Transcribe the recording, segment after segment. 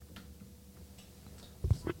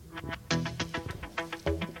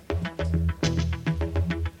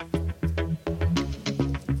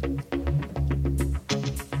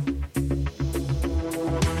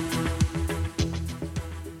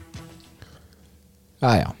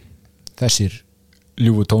já, þessir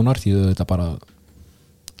ljúfu tónar því þetta bara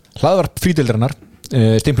hlaðvarp frídeildarinnar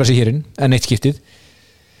stimpla sig hérinn en eitt skiptið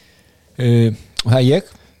og það er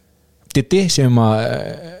ég Diddi sem að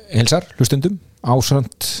helsar hlustendum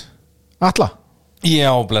ásamt Atla.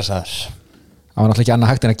 Já, blessaður. Það var náttúrulega ekki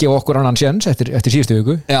annað hægt en að gefa okkur annan séns eftir síðustu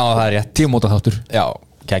viku. Já, það er rétt. Tímamóta þáttur. Já,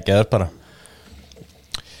 keggjaður bara.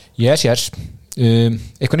 Yes.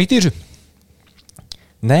 Eitthvað nýtt í þessu?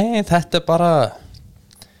 Nei, þetta er bara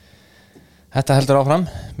þetta heldur áfram,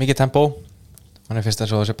 mikið tempó. Þannig fyrst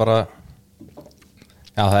þess að þessi bara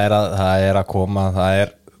já, það er að koma, það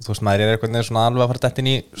er, þú veist, maður er eitthvað neður svona alveg að fara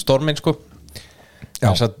dættin í stormin, sko.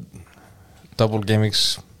 Já. Þess að double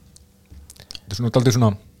gamings þetta er svona daldið svona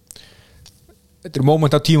þetta er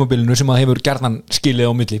moment á tímabilinu sem að hefur gjarnan skilið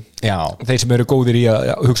á milli. Já. Þeir sem eru góðir í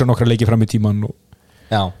að hugsa nokkra leiki fram í tíman og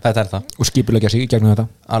já, þetta er það. Og skipulegja sig gegnum þetta.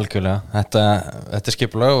 Algjörlega. Þetta er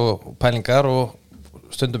skipuleg og pælingar og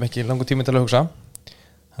stundum ekki langur tími til að hugsa.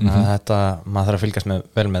 Þannig að þetta, maður þarf að fylgjast með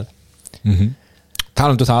vel með.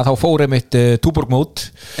 Talandu það, þá fór einmitt Túborg-mót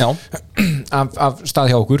af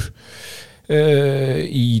stað hjá okkur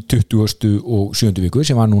í 20. og 7. viku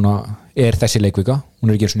sem var núna er þessi leikvika,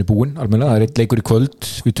 hún er ekki eins og búin almennilega, það er eitt leikur í kvöld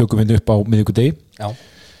við tökum hérna upp á miðvikudegi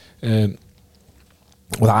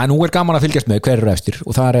og það nú er gaman að fylgjast með hver eru efstir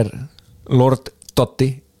og það er Lord Doddi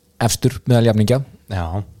efstur meðal jafningja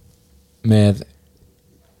með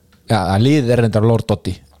liðið er reyndar Lord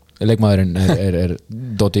Doddi leikmaðurinn er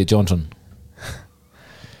Doddi Johnson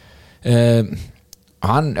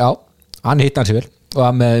hann hitt hann sér vel og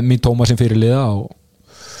það með mín Tómas sem fyrirliða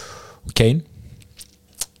og Kane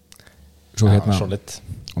svo hérna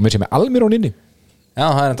og mér sem er Almirón inni já,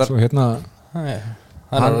 það er svo hérna það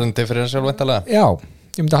er orðin differential væntanlega já,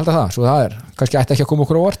 ég myndi að halda það svo það er, kannski ætti ekki að koma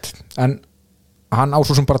okkur á vart en hann á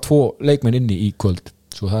svo sem bara 2 leikmenn inni í kvöld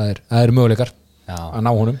svo það er möguleikar að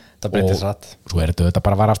ná honum og svo er þetta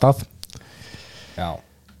bara að vara af stað já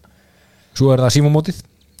svo er það símamótið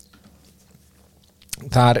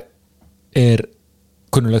þar er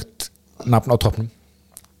kunnulegt nafn á toppnum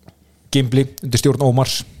Gimbli undir stjórn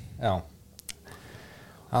Ómars já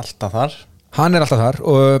alltaf þar hann er alltaf þar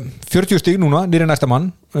og 40 stig núna nýri næsta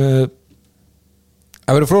mann það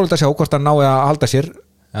verður fróðilegt að sjá hvort hann nái að halda sér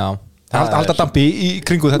halda dampi í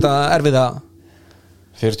kringu þetta erfiða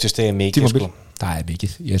 40 stig er mikið sko. það er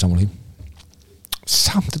mikið, ég er sammála því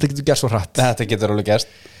samt þetta getur gert svo hratt þetta getur alveg gerst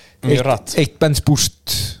mjög hratt eitt bensbúst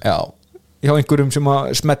hjá einhverjum sem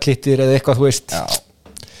að smellhittir eða eitthvað þú veist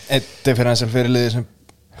eitt differential fyrirliði sem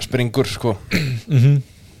springur sko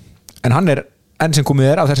en hann er enn sem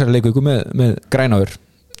komið af þessari leikvíku með grænaður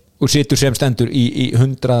og situr sem stendur í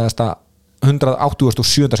 187.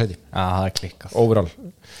 seti það er klikkað overall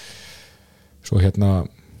svo hérna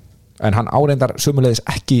en hann áreindar sömulegis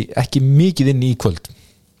ekki mikið inn í kvöld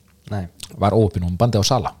nei var óopinn og bandi á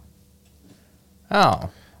Sala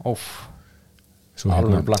svo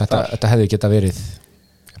hérna, þetta hefði geta verið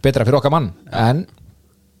betra fyrir okkar mann en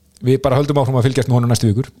við bara höldum áfram að fylgjast með honum næstu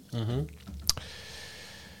vikur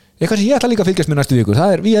eitthvað sem ég ætla líka að fylgjast með næstu vikur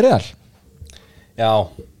það er Villarreal já,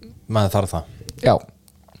 maður þarf það já,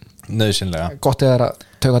 nauðsynlega gott eða að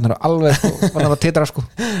taugarnar alveg var það að titra sko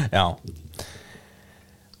já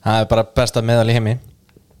það er bara besta meðal í heimi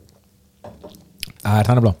það er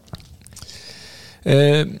þannig blá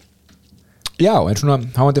já, en svona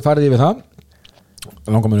hafandi farið yfir það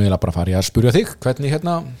langar mér nú bara að fara í að spyrja þig hvernig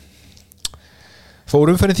hérna fór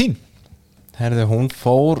umferðin þín? Herðu, hún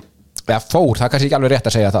fór það er kannski ekki alveg rétt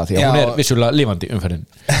að segja það því að hún er vissulega lifandi umferðin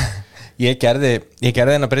ég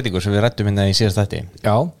gerði eina breytingu sem við rættum hérna í síðast þætti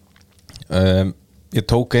já ég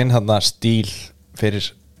tók inn hérna stíl fyrir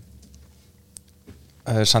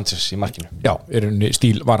Sanchez í markinu já, er henni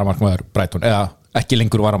stíl varamarkmaður Brighton eða ekki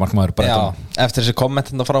lengur varamarkmaður Brighton já, eftir þessi komment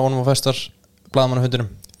hérna frá honum á föstar blaðamannafundunum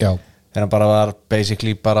já þegar hann bara var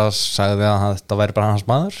basically bara sagði að þetta væri bara hans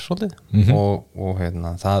maður svolítið og hérna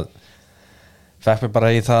það fekk mér bara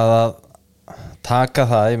í það að taka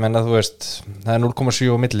það, ég menna þú veist það er 0,7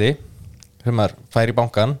 á milli sem maður fær í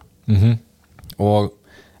bankan og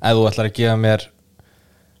ef þú ætlar að gefa mér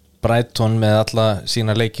Brighton með alla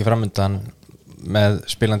sína leiki framundan með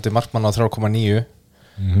spilandi markmann á 3,9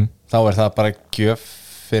 þá er það bara gjöf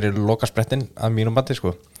fyrir Lokaspretturinn að mínum bandi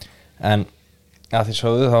sko en að því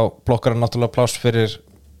sögðu þá blokkar hann náttúrulega pláss fyrir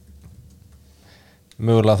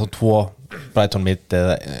mögulega þá 2 Brighton mitt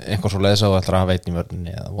eða einhvers svo leiðis að þú ætlar að hafa einn í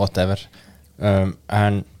vörninni eða whatever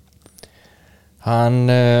en hann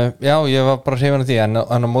já, ég var bara hrifinn af því en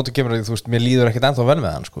hann á móti kemur þú veist, mér líður ekkert ennþá vel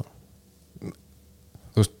með hann sko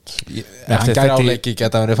þú veist, eftir 3 leiki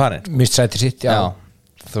geta verið farin mist sæti sitt, já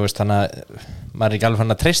þú veist, þannig að maður ekki alveg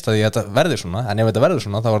fann að treysta því að þetta verður svona, en ef þetta verður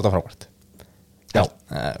svona þá er þetta frábært. Já,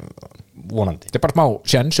 vonandi. Þetta bara smá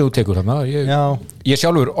sjens sem þú tekur þarna. Ég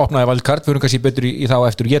sjálfur opnaði wildcard, við erum kannski betur í þá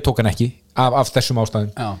eftir, ég tók hann ekki af þessum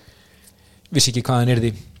ástæðum. Vissi ekki hvað hann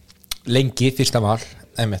yrði lengi fyrsta val.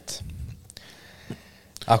 Einmitt.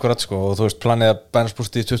 Akkurat sko, og þú veist, planið að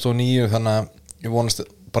bænarspústi í 29, þannig að ég vonast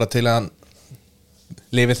bara til að hann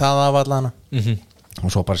lifi það af allana og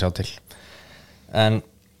svo bara sjá til. En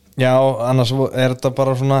já, annars er þetta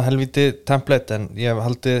bara svona helvíti template, en ég hef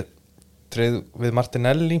haldið treð við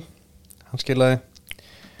Martinelli, hann skilaði.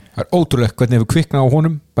 Það er ótrúlegt hvernig hefur kviknað á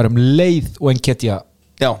honum, bara leið og Nketiah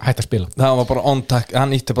hætt að spila. Það var bara on-tack,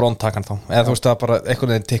 hann ítti bara on-tackan þá, eða þú veist það bara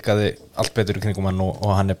einhvern veginn tikkaði allt betur í kringum hann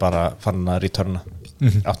og hann er bara farin að returna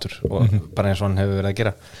aftur og bara eins og hann hefur verið að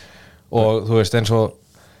gera. Og þú veist, eins og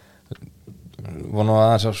vonu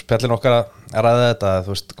að spjallin okkar að ræða þetta, þú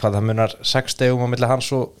veist hvað það munar 6 stigum á milli hans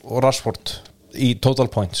og Rashford í total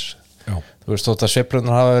points. Þú veist, þótt að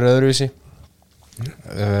sveiflunar hafa verið öðruvísi.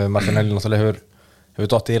 Martinelli náttúrulega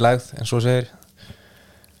hefur dottið í lægð eins og segir.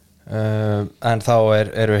 En þá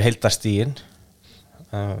eru heildarstígin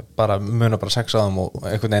bara munar bara 6 á þeim og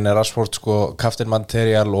einhvern veginn er Rashford sko captain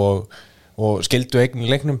material og skildu eign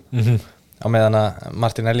í leiknum á meðan að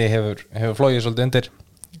Martinelli hefur flogið svolítið undir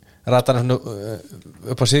radarinn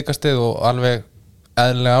upp á síðkastið og alveg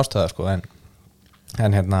eðlilega ástæða sko en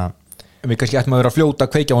hérna við kannski ættum að vera að fljóta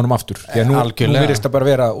að kveikja honum aftur því að nú virðist það bara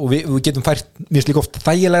vera og við getum fært mér slík oft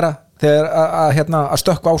þægilegra þegar að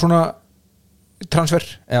stökkva á svona transfer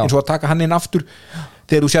eins og að taka hann inn aftur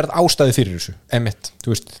þegar þú sérð ástæði fyrir þessu einmitt, þú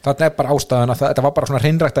veist, þarna er bara ástæðan að þetta var bara svona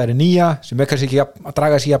hreinræktaðri nýja sem er kannski ekki að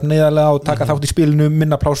draga sig jafn neyðarlega og taka þátt í spilinu,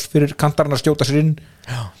 minna pláss fyrir kantarinn að skjóta sér inn.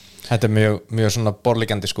 Já. Þetta er mjög svona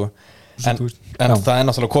borligandi sko en það er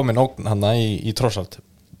náttúrulega komin ógn hann í Trossard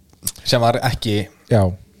sem var ekki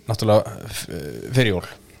náttúrulega fyrir jól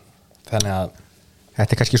þannig að þetta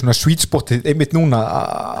er kannski svona sweet spotið einmitt núna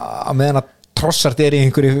að meðan að Trossard er í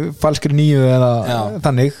einhverju falskri nýju eða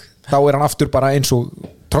þannig, þá er hann aftur bara eins og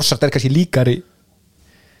Trossard er kannski líkari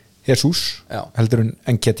Jesus heldur en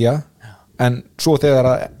Nketiah en svo þegar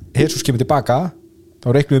að Jesus kemur tilbaka þá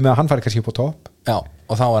reiknum við með að hann fari kannski upp á topp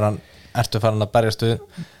og þá er hann ertu farin að berjast við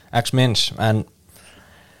X-Mins en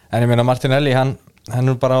ég meina Martinelli hann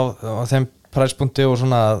er bara á þeim præspunkti og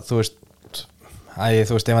svona þú veist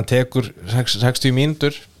ef hann tekur 60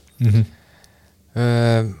 mínútur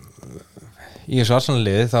í þessu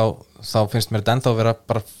Arsenal-liði þá finnst mér þetta ennþá að vera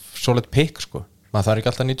bara solid pick sko, maður þarf ekki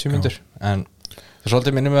alltaf 90 mínútur en það er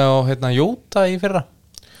svolítið minnum við á Jóta í fyrra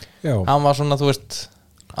hann var svona þú veist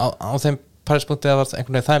á þeim præspunkti að það var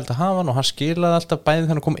einhvern veginn þægild að hafa hann og hann skilaði alltaf bæði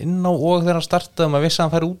þegar hann kom inn á og þegar hann startaði og maður vissi að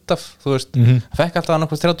hann færi út af þú veist, hann fekk alltaf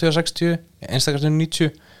annað 30-60 einstaklega 90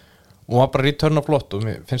 og var bara return á flott og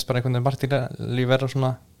mér finnst bara einhvern veginn Martinelli vera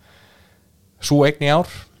svona svo eign í ár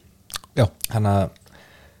þannig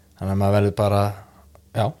að maður verður bara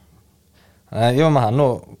ég var með hann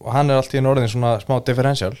og hann er alltaf í norðin svona smá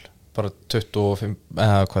differential bara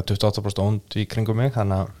 28% ónd í kringum mig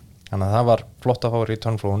þannig að það var flott að fá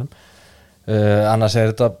return frá honum annars er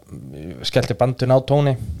þetta skellti bandun á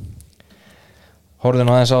Tóni horfði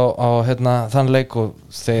nú aðeins á þann leik og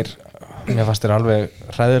mér fannst þeir alveg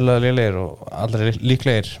hræðilega lélegir og aldrei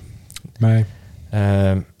líklegir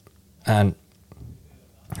en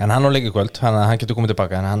hann á leik í kvöld hann getur komið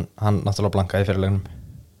tilbaka en hann náttúrulega blankaði fyrir leiknum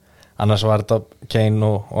annars var þetta Kane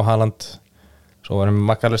og Haaland svo varum við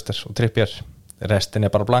McAllister og Trippier restin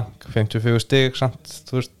er bara blank 54 stig samt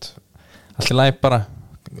þú veist allir læg bara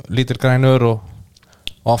lítur grænur og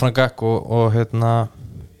áframgak og 5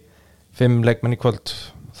 leikmenn í kvöld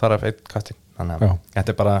þar af 1 kasti þannig að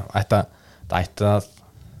þetta er bara ætti að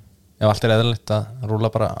ef allt er eðlilegt að rúla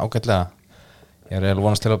bara ágætlega ég er eiginlega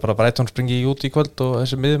vonast til að bara Brighton springi út í kvöld og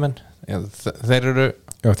þessi miðjumenn þeir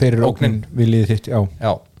eru ógnin við liðið þitt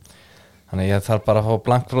þannig ég þarf bara að fá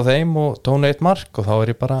blank frá þeim og Tóni 1 mark og þá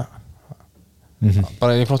er ég bara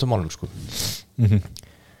í flottum málum sko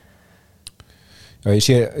ég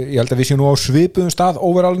held að við séum nú á svipuðum stað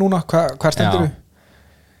overall núna, hvað stendur við?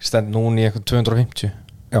 Stend núna í eitthvað 250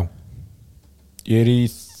 ég er í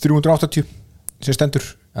 380 sem stendur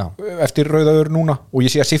eftir rauðaður núna og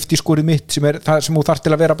ég sé að safety skorið mitt sem er það sem þú þarf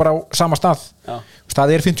til að vera bara á sama stað það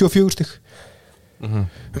er 54 stig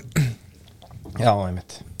já,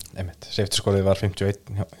 einmitt safety skorið var 51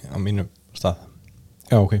 á mínum stað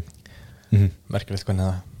merkilegt hvernig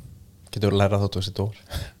það getur að læra þóttu þessi dór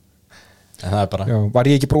en það er bara var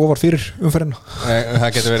ég ekki prófar fyrir umferðina? Það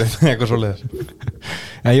getur verið eitthvað svoleiðis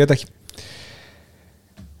ég veit ekki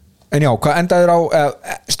En já, hvað endaður á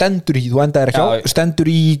stendur í, þú endaður ekki á stendur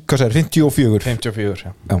í, hvað sagði,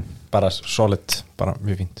 54 já. Bara solid, bara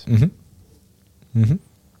mjög fínt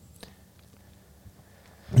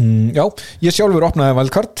já, ég sjálfur opnaði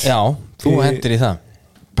wildcard já, þú hendir í það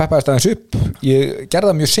peppaðist aðeins upp, ég gerði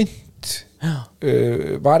það mjög seint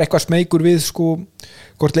var eitthvað smeykur við sko,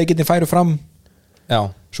 hvort leikirnir færu fram já,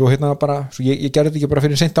 svo bara, svo ég gerði þetta ekki bara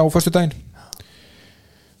fyrir seint á föstudaginn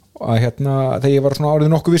og þegar ég var svona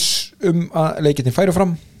árið nokkuð viss að leikirnir færu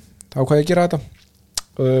fram þá hvað ég að gera þetta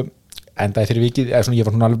endaði fyrir vikið, eða svona ég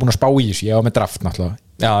var svona alveg búin að spá í þessu, ég var með draft náttúrulega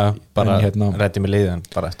já, bara reddi mig liðan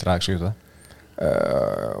bara eftir að ekki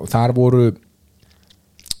og þar voru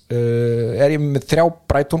ég með 3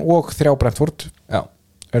 Brighton og 3 Brentford já.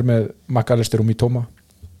 með McAllister og Mitoma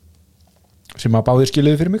sem að báðir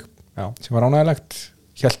skiluðu fyrir mig já. sem var ánægilegt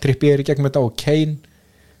hélt Trippier í gegnum þetta og Kane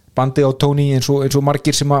bandið á Tony eins og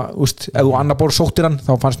margir sem að ef þú annar bór sóttir hann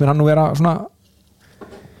þá fannst mér hann nú vera svona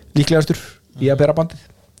líklegastur í að bera bandið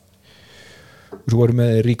og svo voru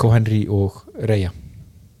með Rico Henry og Raya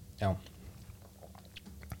já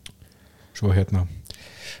svo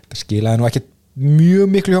það skilaði nú ekki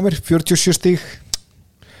mjög miklu hjá mér 47 stig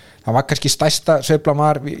það var kannski stærsta sveifla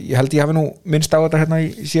maður, ég held ég hafi nú minnst á þetta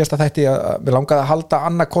í síðasta þætti að mér langaði að halda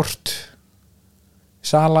annarkort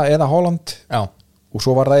Sala eða Haaland já. Og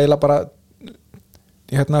svo var það eiginlega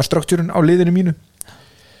bara struktúrin á liðinu mínu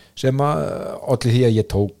sem að olli því að ég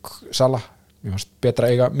tók Sala, mér fannst betra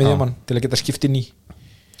að eiga miðjumann til að geta skipt inn í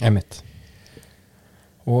einmitt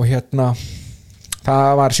og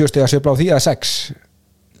það var 7 stiga sveifla á því að 6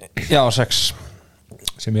 já, 6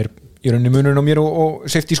 sem í rauninni munurinn á mér og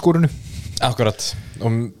safety skórunu akkurat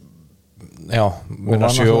og já,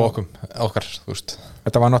 munar 7 okkar þú veist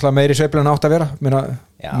þetta var náttúrulega meiri sveifla en átt að vera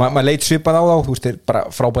maður leit svipað á þá þú veist, þeir bara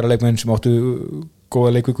frábæra leikmenn sem áttu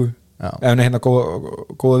góða leikviku eða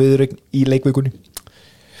góða viðurregn í leikvikunni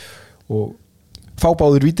og fá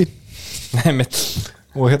báður víti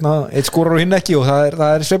og eitt skorar og hinn ekki og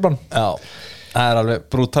það er sveiflan já, það er alveg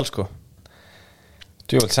brútal sko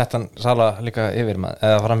djúvel sett hann Sala líka yfir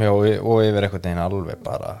eða framhjá og yfir eitthvað neginn alveg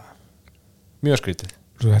bara mjög skrítið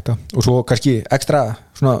og svo kannski ekstra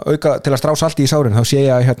svona auka til að strá salti í sárin þá sé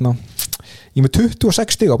ég að ég með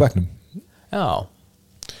 26 stig á bekknum já,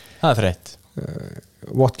 það er þreitt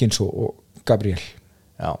Watkins og Gabriel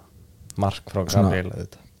já, mark frá Gabriel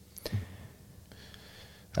þetta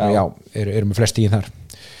já, eru með flest stigin þar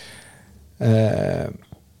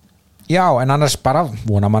já, en annars bara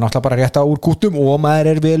vona maður náttúrulega bara rétta úr kútum og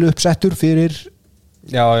maður er vel uppsettur fyrir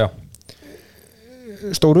já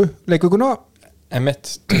stóru leikvikuna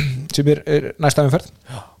emitt sem er næsta umferð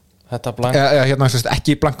þetta blank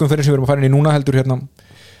ekki blankumferðin sem við erum að fara inn í núna heldur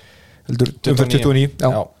umferð 29 já,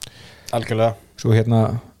 algjörlega svo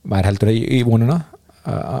maður heldur í vonuna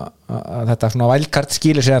að þetta svona wildcard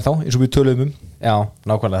skilir sig þá eins og við töluðum já,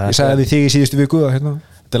 nákvæmlega ég sagði við þig í síðustu viku að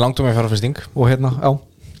þetta er langt með fjárfesting og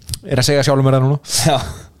er að segja sjálfum mér það núna já,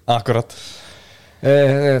 akkurat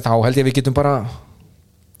þá held ég við getum bara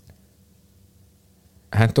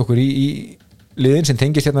hent okkur í liðin sem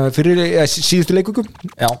tengist fyrir síðustu leikukum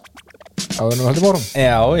já það er nú heldur vorum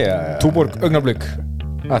já Túborg, augnablik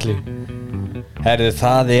allir herðu,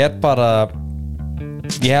 það er bara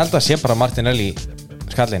ég held að sé bara Martinelli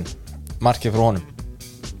skallinn, markið frá honum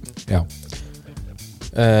já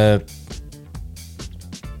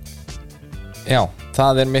já,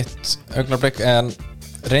 það er mitt augnablik en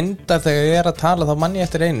reyndar þegar ég er að tala þá mann ég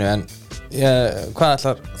eftir einu en hvað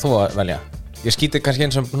ætlar þú að velja? Ég skýti kannski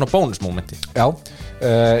eins og svona bónusmómenti já,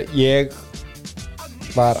 ég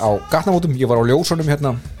var á gatnamótum, ég var á ljósunum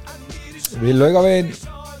við Laugavegin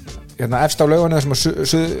efst á Laugarni þar sem að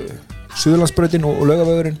Suðurlandsbrautin og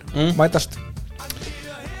Laugavegurinn mætast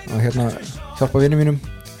að hjálpa vinum mínum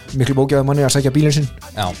miklu bókjaði manni að sækja bílinn sinn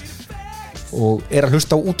já. og er að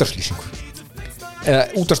hlusta á útvarslýsingu eða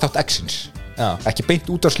útvarstátt X-ins ekki beint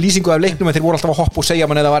útvarslýsingu af leiknum en þeir voru alltaf að hoppa og segja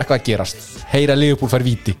mann eða var eitthvað að gerast heyra Liverpool fær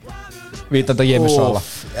víti vitandi að ég er með Sala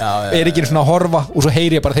er ekki svona að horfa og svo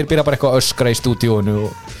heyri ég bara þeir byrja bara eitthvað að öskra í stúdíónu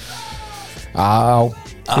og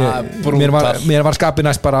mér var skapið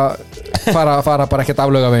næst bara fara bara ekkert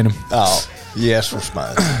af Laugaveginum Jésús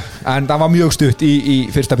maður en það var mjög stutt í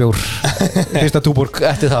fyrsta bjór fyrsta Túborg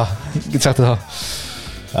eftir það get sagt það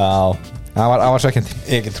það var svekkjandi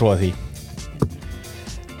ég get trúið því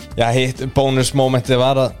já, hitt bónusmomentið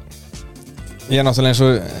var að ég náttúrulega eins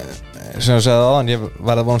og sem ég segði áðan, ég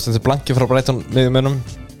var að vonast þetta blanki frá Brighton miðjumönnum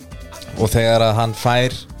og þegar að hann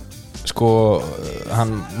fær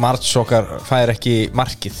hann Marts okkar fær ekki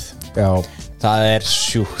markið já. það er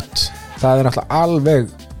sjúkt það er náttúrulega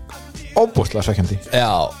alveg óbúslega svekkjandi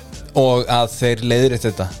já, og að þeir leiðrétt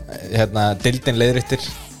þetta deildin leiðréttir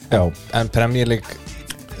en Premier League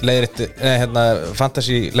leiðréttir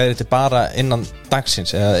Fantasy leiðréttir bara innan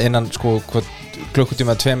dagsins eða innan sko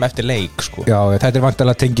klukkutíma 2 eftir leik sko. Já, þetta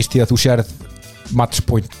vantarlega tengist í að þú sérð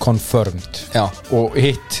matchpoint confirmed og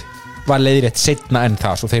hitt var leiðrétt seinna en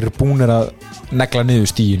það svo þeir eru búnir að negla niður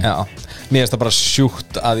stígin. Já, mér finnst það bara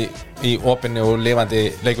sjúkt að í opinni og lifandi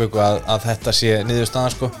leikvöku að þetta sé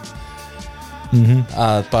niðurstaðan sko.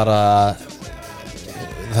 Að bara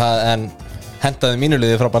það en hendaði mínu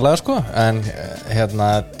liði frábærlega sko en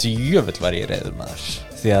djöfull var ég reiður maður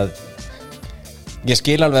því að ég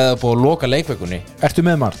skil alveg að það búið að loka leikvökunni. Ertu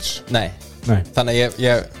með marts? Nei. Þannig að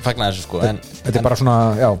ég fagnaði þessu sko þetta bara svona,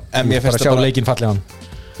 en mér finnst bara sjá leikinn fallegan.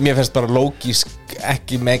 Mér finnst bara lógísk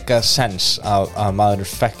ekki mega sense að maður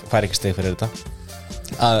fær ekki stig fyrir þetta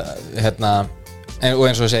að og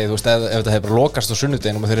eins og ég segi, þú veist, ef þetta hefur bara lokast á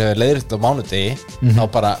sunnudeginum og þeir hefur leiðrétt á mánudegi þá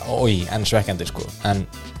bara, en svekkjandi sko en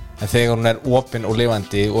þegar hún opin og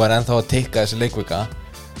lifandi og ennþá að teika þessi leikvika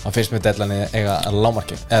þá finnst mér deadline eiga að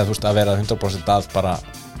lágmarki eða þú veist, að vera 100% að bara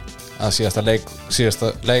að síðasta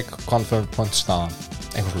leik confirmed point staðan,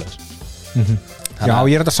 einhvers veginn Já,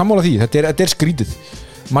 ég þetta sammála því, þetta skrítið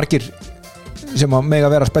margir sem að mega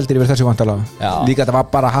vera speldir yfir þessu vantalega líka þetta var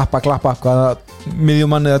bara happa klappa hvaða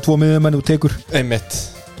miðjumann eða 2 miðjumenn þú tekur einmitt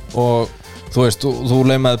og þú veist, þú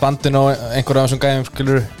leimaði bandin á einhverja af þessum gæjum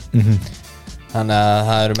skilur þannig að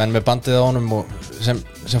það eru menn með bandið á honum og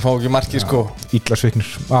sem fá ekki markið sko illa sviknir,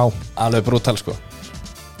 alveg brútal sko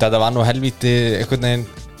þetta var nú helvíti einhvern veginn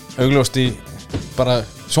augljóst í bara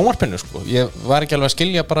sjónvarpinu sko ég var ekki alveg að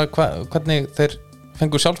skilja bara hvernig þeir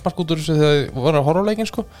fengu sjálfsmark út úr þessu þegar þeir voru að horfa á leikinn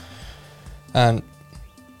sko en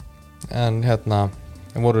við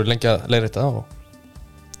voru lengi að leiðrétta og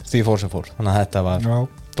því fór sem fór þannig að þetta var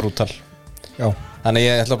brútal þannig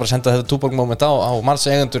ég ætla bara að senda þetta túborg moment á Mars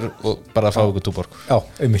eigendur og bara að fá ykkur túborg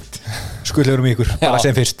einmitt, skullegur ykkur bara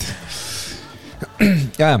sem fyrst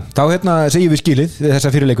þá segjum við skilið við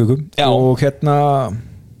þessa fyrir leikvöku og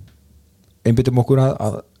einbyttum okkur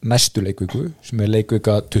að næstu leikvöku sem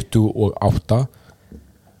leikvöka 28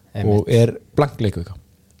 og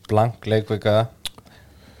blank leikvöka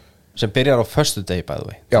sem byrjar á föstudegi by the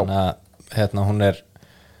way þannig að hún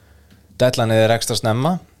deadlineið ekstra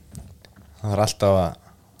snemma það er alltaf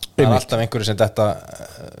einhverju sem detta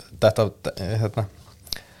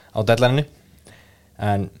á deadlineinu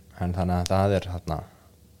en þannig að það er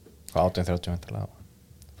 18:30 á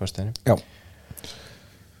föstudeginu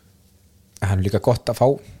það er líka gott að fá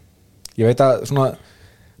ég veit að svona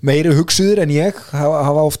meiri hugsuður en ég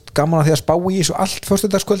hafa oft gaman að því að spá í þessu allt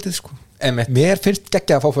föstudagskvöldið sko. Mér finnst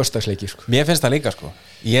geggjað að fá föstudagsleiki sko. Mér finnst það líka sko.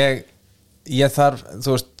 Ég þarf, þú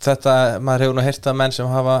veist, þetta maður hefur nú heyrt að menn sem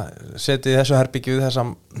hafa setið í þessu herbyggju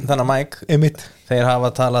þennan mæk þeir hafa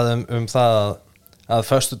talað um það að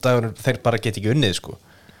föstudagur þeir bara get ekki unnið sko.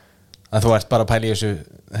 Að þú ert bara að pæla í þessu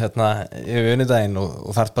yfir unnidaginn og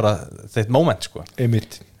þarf bara þitt moment sko.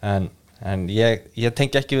 En ég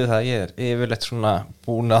tengi ekki við það ég yfirleitt svona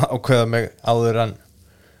búin að ákveða mig áður en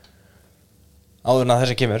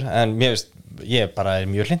þessi kemur en mér finnst, ég bara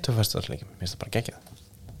mjög hlynntur föstudagsleikum, mér finnst það bara geggjað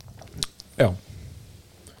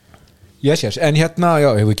yes, en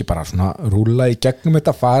hefur ekki bara svona rúlla í gegnum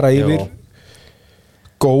þetta, fara yfir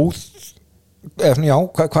góð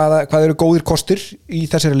hvað eru góðir kostir í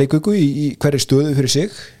þessari leikvöku í hverri stöðu fyrir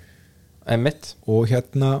sig einmitt og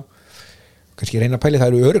kannski reyna að pæli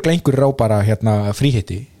það eru örugglega einhverjir á bara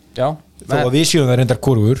fríhitti þó að við séum það reyndar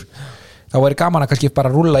kurvur þá er gaman að kannski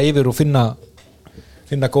bara rúlla yfir og finna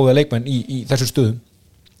góða leikmenn í þessu stöðum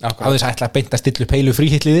á þess að ætla að beint að stilla upp heilu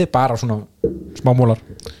fríhitliði bara svona smá mólar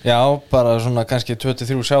bara svona kannski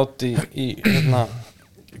 23 sjátt í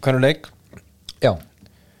hvernig leik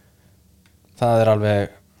það er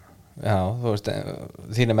alveg þú veist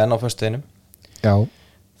þínu menn á föstudeginum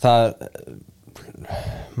það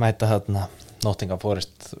mæta Nottingham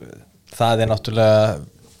Forest það er náttúrulega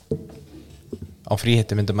á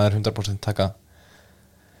fríhitti myndi maður 100% taka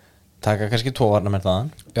kannski 2 varnamenn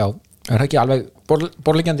þaðan er það ekki alveg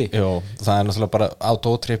borlingjandi? Jó, það er náttúrulega bara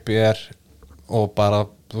autotrippi og bara,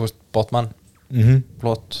 þú veist, Botman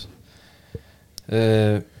flott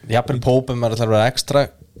jafnvel Pópum er alltaf að vera ekstra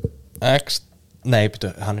nei,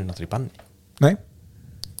 betur, hann er náttúrulega í banni nei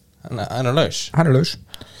hann er laus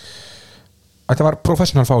Þetta var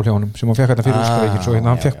professional fál hjá honum sem hann fekk þetta fyrir úrskleikin svo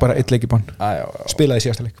hann fekk bara 1 leik í bann spilaði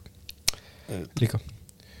síðasta leik líka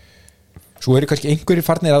svo eru kannski einhverjir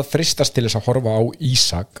farnir að fristast til þess að horfa á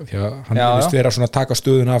Ísak því að hann vilist vera svona að taka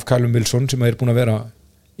stöðuna af Callum Wilson sem er búin að vera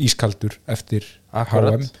ískaldur eftir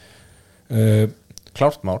HM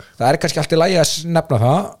klárt mál það er kannski alltaf lægi að nefna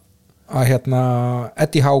það að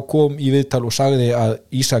Eddie Howe kom í viðtal og sagði að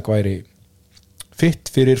Ísak væri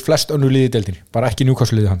fitt fyrir flest önnur liði í deildinni, bara ekki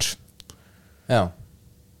Newcastle liði hans. Já.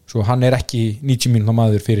 Svo hann ekki 90 mínútna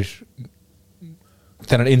maður fyrir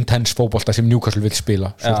þennan intense fótbolta sem Newcastle vill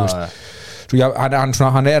spila. Svo, þú veist, svo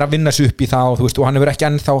hann að vinna sig upp í það og, þú veist, og hann hefur ekki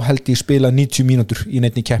ennþá held í spila 90 mínútur í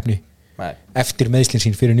neinni keppni eftir meiðslin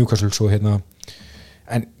sín fyrir Newcastle. Svo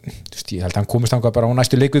en þú veist, ég held að hann komist þangað bara á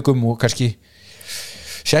næstu leikvikum og kannski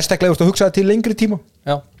sérstaklega að hugsa það til lengri tíma.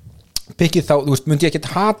 Já. Pikkið þá, þú veist, myndi ég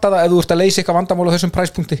ekki hata það ef þú ert að leysa eitthvað vandamál á þessum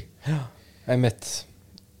præspunkti. Já, einmitt.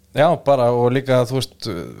 Já, bara og líka, þú veist,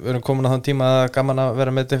 við erum komin á þann tíma að gaman að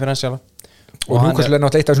vera með differentiala. Og Newcastle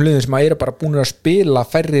eitt af þessum liðum sem eru bara búin að spila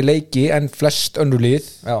færri leiki en flest önnur lið.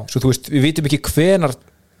 Já. Svo þú veist, við vitum ekki hvenar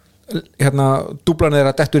dúblan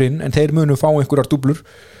þeirra dettur inn, en þeir munu fá einhverjar dúblur.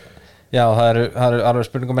 Já, það eru alveg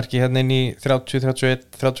spurningamerki hérna inn í 30, 31,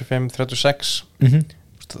 35, 36.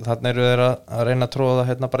 Þannig eru þeir að reyna að tróða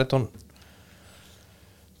hérna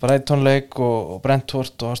Brighton leik og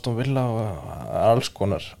Brentford og Aston Villa og alls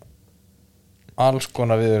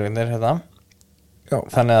konar viðurinn hérna. Já.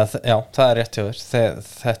 Þannig að já, það er rétt hjá þér.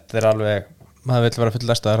 Þetta alveg, maður vill vera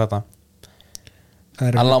fullestaður hérna.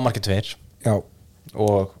 Alla ámarki 2. Já.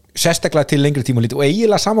 Og sérstaklega til lengri tíma lítið og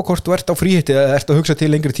eiginlega samakort þú ert á fríhitti eða ert að hugsa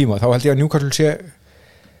til lengri tíma, þá held ég að Newcastle sé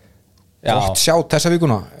gott sjá þessa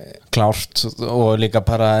vikuna. Klárt og líka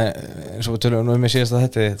bara eins og við tölum í síðasta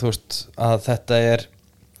þetta, þú veist að þetta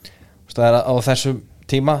það er á þessum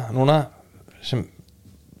tíma núna sem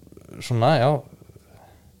svona, já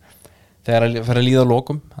þegar að fara að líða á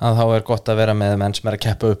lokum að þá er gott að vera með menn sem er að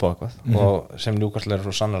keppa upp á eitthvað og sem Newcastle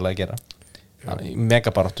svo sannarlega að gera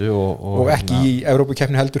megabaráttu og ekki í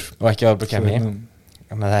Evrópukeppni heldur og ekki í Evrópukeppni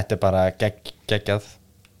þannig að þetta er bara geggjað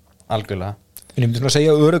algjörlega. En ég myndi svona að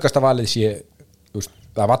segja að öruggasta valið sé,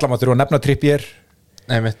 það var allavega þurfa að nefna Trippier.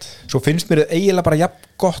 Einmitt. Svo finnst mér eiginlega bara jafn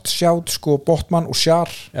gott sjátt sko Botman og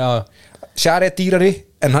Sjár. Sjár er dýrari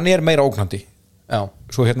en hann er meira ógnandi. Já.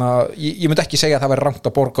 Svo ég myndi ekki segja að það væri rangt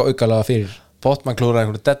að borga aukalega fyrir. Botman klúraði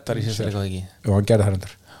einhverju dettar í síðan leik ekki. Já, hann gerði það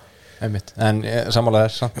reyndar. Einmitt. En sammála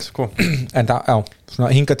þér samt sko. En það, já,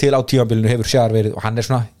 svona hinga til á tímabilinu hefur Sjár verið og hann er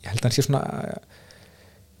svona, ég held að hann sé svona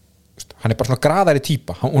hann er bara svona graðari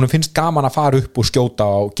típa, hún finnst gaman að fara upp og skjóta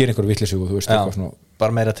og gera einhverju vitleysu, þú veist, eitthvað svona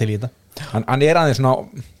bara meira til í þetta. Hann er aðeins svona,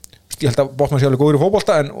 ég held að Botman sé alveg góður í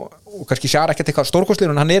fótbolta og kannski Sjár ekkert eitthvað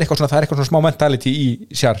stórkostlegur en hann er eitthvað svona, það er eitthvað svona smá mentality í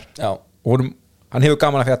Sjár. Já. Og hann hefur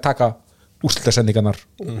gaman að því að taka úrslitasendingarnar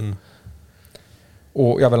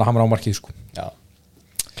og jável að hamra á markið sko. Já.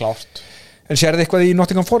 Klárt. En sérðu eitthvað í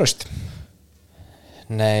Nottingham Forest?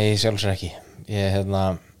 Nei, sjálfsög ekki. Ég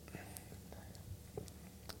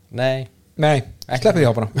Nei, sleppið því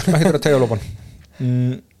á bara. Það heitir að tegja á lópan.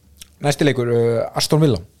 Næsti leikur, Aston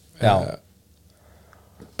Villa. Já.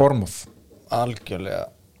 Bournemouth. Algjörlega.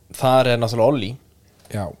 Þar er náttúrulega Olli.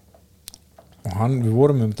 Já. Og við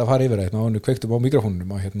vorum þetta að fara yfir það, hann kveiktum á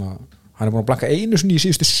mikrofónunum og hann er búin að blanka einu sinni í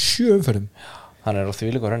síðustu 7 umferðum. Hann er á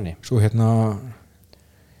þvílíku rönni. Svo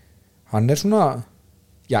hann er svona,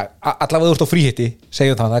 já, allavega þú ert á fríhitti,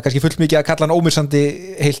 segjum það er kannski fullt mikið að kalla hann ómissandi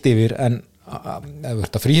heilt yfir, en ef þú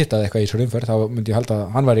ert að fríhitta eitthvað í svo umferð, þá myndi ég halda að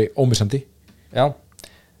hann væri ómissandi. Já,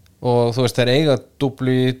 og þú veist, þeir eiga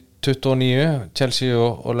dúblu í 29, Chelsea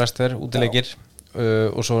og Leicester útileikir,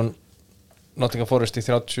 og svo Nottingham Forest í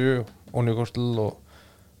 30 og Newcastle og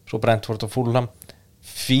svo Brentford og Fulham.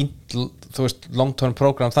 Fínt, þú veist, long term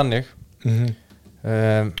program þannig.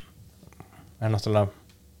 En náttúrulega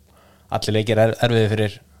allir leikir erfiði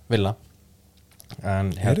fyrir Villa. En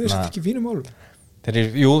er þetta ekki fínum málum? Þeir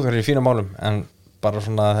eru í fínum málum, en bara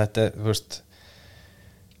svona þetta, þú veist,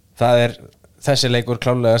 það er þessi leikur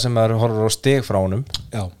klálega sem maður horfur á stig frá honum.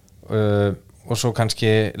 Já. Og svo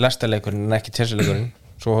kannski Leicester-leikurinn en ekki Chelsea-leikurinn.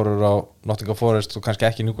 Svo horfur á Nottingham Forest og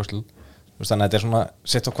kannski ekki Newcastle. Þú veist, þannig að þetta er svona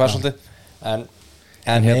sitt og hvað svolítið. En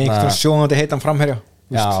einhvern sjónandi heitan framherja.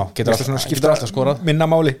 Já, getur alltaf skorað. Minna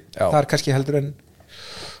máli, það er kannski heldur en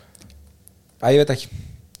ég veit ekki.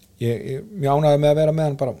 Ég ánægði með að vera með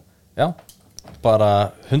hann bara. Já, bara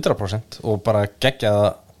 100% og bara geggjað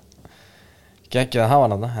að hafa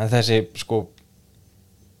hann þarna. En þessi sko,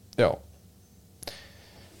 já,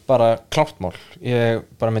 bara klárt mál. Ég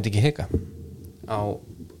bara myndi ekki hika á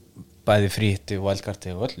bæði fríhitti og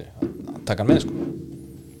wildcardi og öllu að taka hann með sko.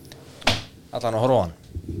 Allan að horfa á hann.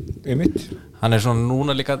 Einmitt. Hann er svona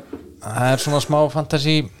núna líka, það er svona smá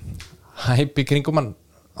fantasy hype í kringum hann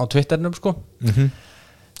á Twitternum sko.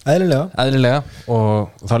 Eðlilega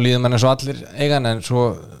og þá líður mann eins og allir eigan, en svo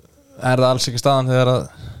er það alls ekki staðan þegar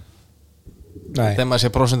maður sé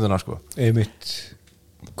prósenduna sko. Einmitt.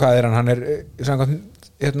 Hvað er hann? Hann er samkvæmt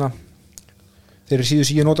þegar síðu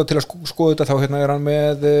sem ég nota til að skoða þetta þá hérna er hann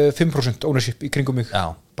með 5% ownership í kringum mig.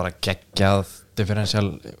 Já, bara geggjað differential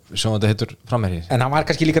sem þetta heitur framherji. En hann var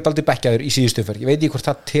kannski líka dálítið bekkjaður í síðustu umferð. Ég veit ekki hvort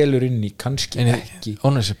það telur inn í, kannski ekki.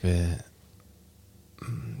 Ownershipi,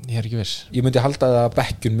 ég er ekki viss. Ég myndi halda að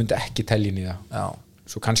bekkjun myndi ekki telja inn í það. Já.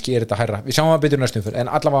 Svo kannski er þetta hærra. Við sjáum það betur næstu umferð,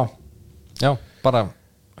 en allavega. Já, bara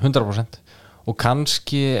 100%. Og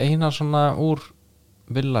kannski eina svona úr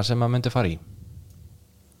villa sem maður myndi fara í.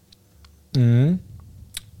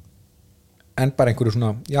 En bara einhverju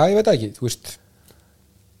svona, já ég veit það ekki, þú veist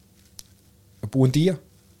búin día,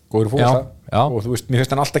 góður fókast og þú veist, mér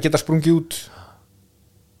finnst hann alltaf geta sprungið út.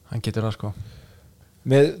 Hann getur það sko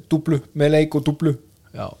með dúblu, með leik og dúblu.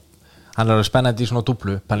 Já, hann er alveg spennandi í svona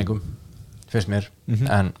dúblu pælingum, finnst mér.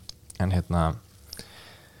 En hérna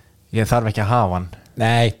ég þarf ekki að hafa hann.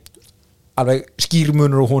 Nei, alveg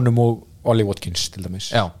skýrmunur á honum og Ollie Watkins til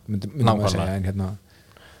dæmis. Já, nákvæmlega. En hérna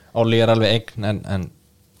Ollie er alveg eign en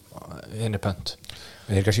henni pönt.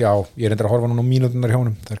 Það er kannski, já, ég er endur að horfa núna á mínúturnar hjá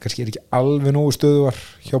honum. Það er kannski ekki alveg nógu stöðuvar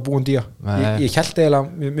hjá búin día. Ég held eiginlega,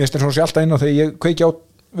 mér finnst það svona sér alltaf inn á þegar ég kveiki á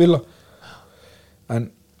Villa. En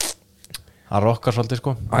hann rokkar svolítið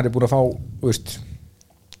sko. Hann er búin að fá, þú veist,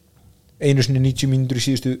 einu sinni 90 mínútur í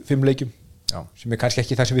síðustu 5 leikjum. Já. Sem er kannski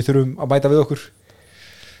ekki það sem við þurfum að bæta við okkur.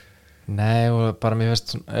 Nei, og bara mér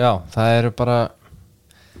finnst, já, það eru bara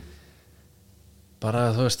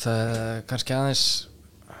þú veist, það er kannski aðeins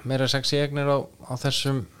meira sexy eignir á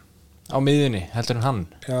þessum á miðjunni heldur en hann.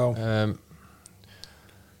 Já.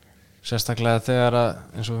 Sérstaklega þegar að,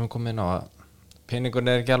 eins og við höfum komið inn á að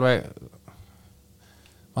peningurinn er ekki alveg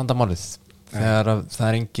vandamálið. Þegar að það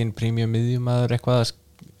er engin premium miðjumaður eitthvað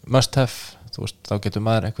must have, þú veist, þá getur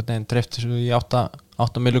maður einhvern veginn dreift þessu í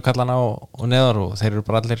 8 miljú kallana og neðar og þeir eru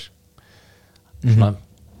bara allir svona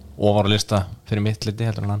ofar að lista fyrir mitt liti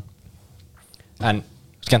heldur en hann. En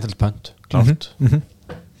skemmtilegt pönt, klárt.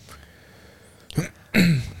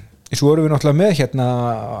 Svo erum við náttúrulega með hérna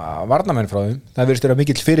varnamenn frá þeim. Það verðist vera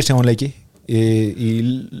mikill fyrirsjáanleiki í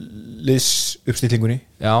liðsuppstillingunni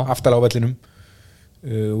aftalega á vellinum.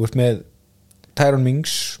 Þú ert með Tyrone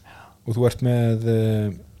Mings og þú ert með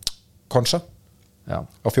Konsa á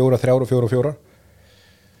 4-3 og 4-4.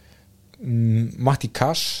 Matti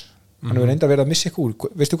Kass hann hefur reyndar verið að missa eitthvað.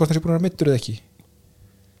 Veistu hvort hann sé búin að vera middur eða ekki?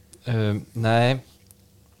 Nei,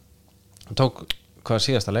 hann tók hvað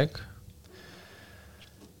síðasta leik.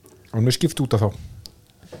 Hann er skipt út af þá.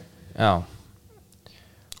 Já.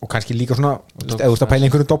 Og kannski líka svona eða þú veist að pæla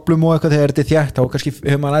einhverjum doblum og eitthvað þegar þetta er þjætt þá kannski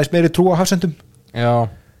hefur maður aðeins meiri trú á hafsendum. Já,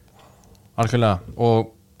 algjörlega.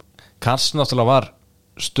 Og Kass náttúrulega var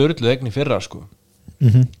sturluð eign í fyrra sko.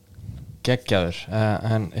 Geggjaður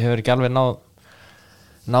en hefur ekki alveg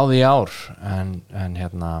náð í ár en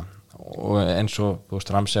hérna og eins og þú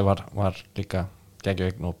veist Ramsey var líka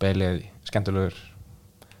geggjaður eign og Bailey skemmtilegur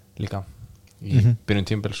líka í byrjun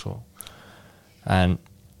tímabils en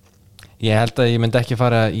ég held að ég myndi ekki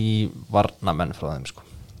fara í varnamenn frá þeim sko.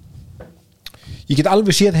 Ég get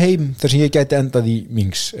alveg séð heim þar sem ég gæti endað í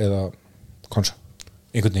Mings eða Konsa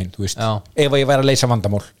einhvern veginn, þú veist. Ef ég væri að leysa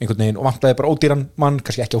vandamál einhvern veginn og vantaði bara ódýran mann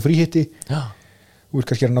kannski ekki á fríhitti. Þú veist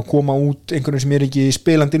kannski að koma út einhvern sem er ekki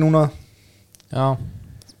spilandi núna.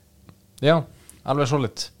 Já, alveg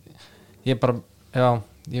svolít. Ég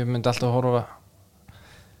myndi alltaf horfa.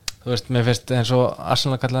 Þú veist, mér finnst eins og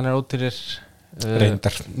Arsenal kallan er ódýrir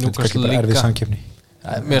reyndar, þetta er kannski bara erfið samkeppni.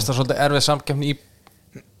 Mér finnst það svolítið erfið samkeppni í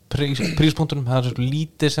príspunktunum. Það er svo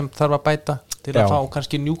lítið sem þarf að bæta til að fá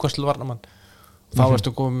kannski Newcastle varnamann. Þá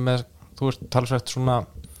ertu komið með, þú veist, talsvægt svona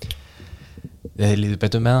þið líður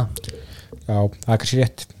betur með það. Já, það er kannski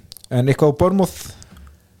rétt. En eitthvað á Bournemouth?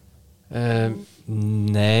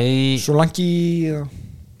 Nei. Svo langi?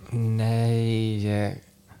 Nei,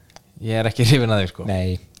 ég er ekki hrifin að þig sko.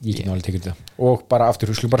 Nei, ég get nálega tekið þetta. Og bara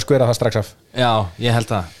aftur, við skulum bara skvera það strax af. Já, ég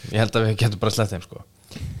held að við getum bara sleppt þeim sko.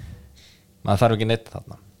 Maður þarf ekki neitt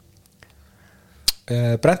þarna.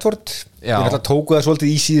 Brentford, ég ætla að tóku það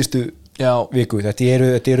svolítið í síðustu viku.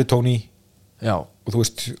 Þetta eru Tony. Já. Og þú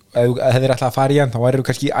veist, ef þið er alltaf að fara í hann þá eru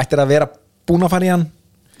kannski ættir að vera búin að fara í hann.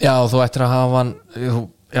 Já, þú ættir að hafa hann.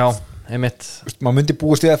 Já, einmitt. Maður myndi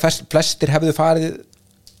búast við að flestir hefðu farið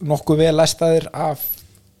nokkuð vel læstaðir af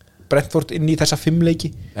Brentford inn í þessa 5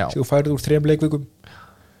 leiki sem þú færið úr 3 leikvikum.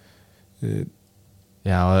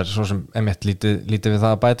 Já, það er svo sem einmitt lítið við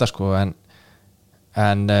það að bæta sko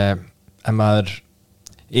en maður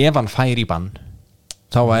ef hann fær í bann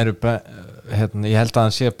þá væri ég held að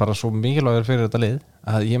hann sé bara svo mikilvægur fyrir þetta lið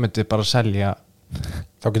að ég myndi bara selja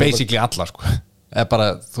basically alla sko eða bara,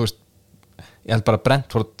 þú veist ég held bara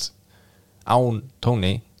Brentford án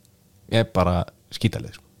Tony er bara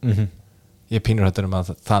skítalið sko. ég pínur þetta að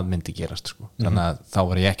það myndi gerast sko. Þannig að þá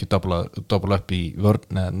var ég ekki double upp í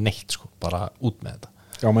vörn eða neitt sko, bara út með þetta.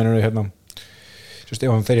 Já, meinur við hérna ef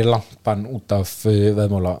hann fer í lampan út af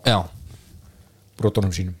veðmála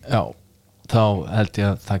brotunum sínum. Já, þá held ég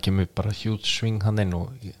að það kemur bara huge swing hann inn og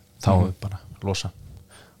þá bara losa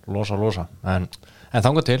en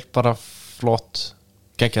þangað til bara flott,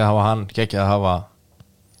 geggjað að hafa hann, geggjað að hafa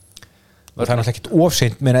og það náttúrulega ekkert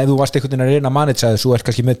ofseint, meina ef þú varst einhvern veginn að reyna að manage þessu og er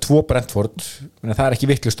kannski með 2 Brentford, meina það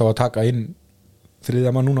ekki vitlaust á að taka inn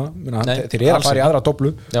þriðja mann núna, meina þeir að fara í aðra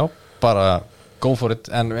doblu. Já, bara go for it,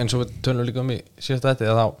 en eins og við tölum líka í síðasta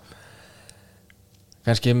þetta, þá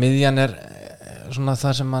kannski miðjan svona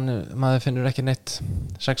það sem maður finnur ekki neitt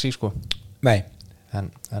sexy sko. Nei. En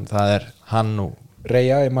það hann og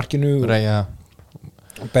Reyja í markinu og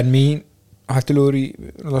Ben Mee hættilegur í,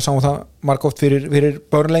 það sáum það margótt fyrir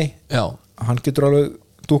Burnley. Já. Hann getur alveg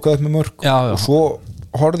dúkað upp með mörk og svo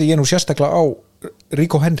horfði ég nú sérstaklega á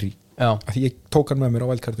Rico Henry að því ég tók hann með mér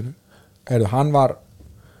á wildcardinu.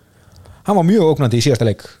 Hann var mjög ógnandi í síðasta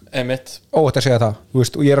leik. Óvægt að segja það, þú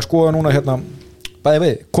veist, og ég að skoða núna hérna, bæði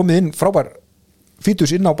við, komið inn frábær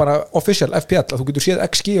fítus inn á bara official FPL að þú getur séð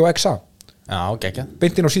XG og XA. Já, gekkja.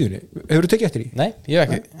 Beint inn á síðunni. Hefur þú tekið eftir því? Nei, ég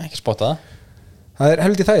hef ekki spottað það. Það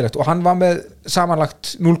heldur þægilegt og hann var með samanlagt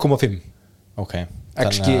 0,5. Ok.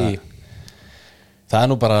 XG. Það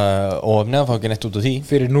nú bara óöfnið að fá ekki neitt út úr því.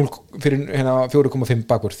 Fyrir hérna 4,5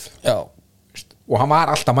 bakvörð. Já. Og hann var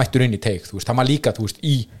alltaf mættur inn í teik, þú veist, hann var líka, þú veist, í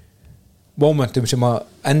momentum sem að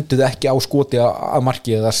enduð ekki á skoti að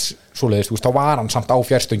marki eða svoleiðist, þú veist, þá var hann samt á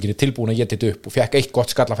fjærstönginni tilbúin að geta þetta upp og fekk eitt gott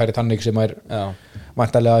skallafæri þannig sem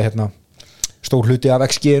væntanlega hérna, stór hluti af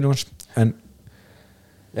XG-inu hans, en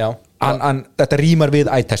þetta rýmar við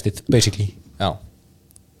eye-testið, basically. Já,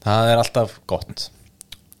 það alltaf gott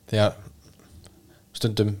því að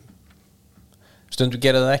stundum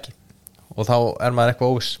gerir það ekki og þá maður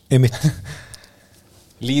eitthvað óviss.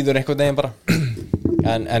 Líður einhvern veginn bara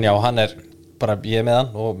en já, hann bara, ég með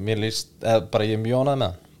hann og mér líst, bara ég mjög ánægð með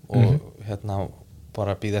hann og hérna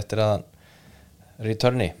bara býð eftir að hann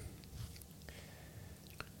returni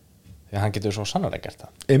því að hann getur svo sannarlega gert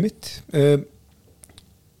það.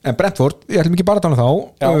 En Brentford, ég ætlum ekki bara að tala þá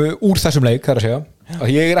úr þessum leik, það að segja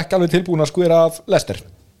að ég ekki alveg tilbúin að skvera af Leicester.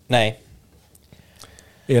 Nei.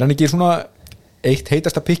 Hann ekki svona eitt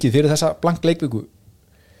heitasta pikkið fyrir þessa blank leikviku?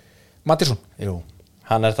 Mattisson? Jú,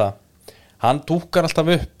 hann það. Hann dúkar alltaf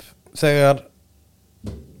upp þegar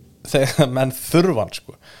menn þurfan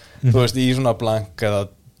sko. Þú veist, í svona blank eða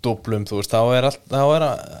dublum, þú veist, þá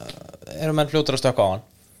eru menn fljótur að stökka á hann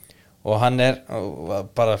og hann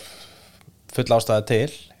bara full ástæða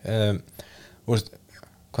til þú veist,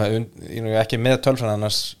 ég er ekki með tölfræði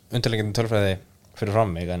annars undirliggjandi tölfræði fyrir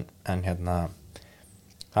fram mig en hérna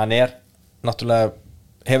hann náttúrulega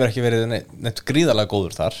hefur ekki verið neitt gríðarlega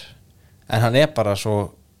góður þar en hann bara svo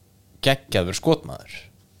geggjaður skotmaður.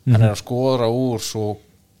 Hann að skora úr svo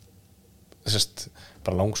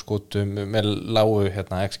bara langskotum með lágu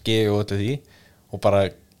hérna, XG og öllu því og bara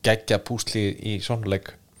geggja púsli í svona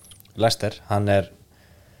leik Leicester.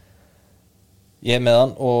 Ég með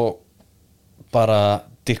hann og bara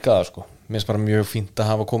dyrka það sko. Mér finnst bara mjög fínt að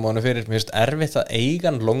hafa komað hann fyrir. Mér finnst erfitt að eiga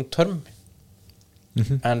hann long term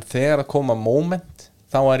en þegar að koma moment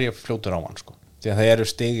þá ég fljótur á hann sko. Því að það eru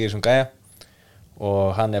stig í þessum gæja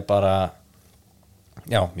og hann bara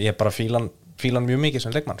ég bara fílan mjög mikið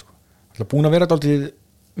sem leikmann sko. Það búin að vera dálítið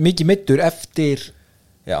mikið meiddur eftir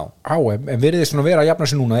HM en verið þess að vera að jafna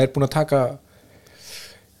sig núna búin að taka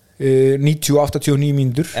 90-89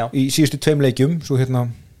 mínútur í síðustu 2 leikjum svo hérna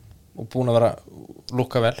og búin að vera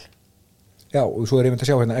lukka vel og svo einmitt að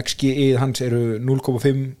sjá hérna XG hans eru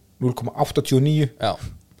 0,5 0,89 á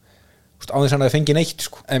þess að hann fengi neitt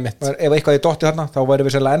sko. Ef eitthvað dottið þarna þá væri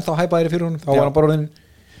við sérlega ennþá hæpaðir fyrir honum þá var hann bara orðin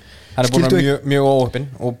hann búin að vera mjög óöppin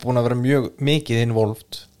og búin að vera mjög mikið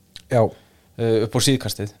involved upp á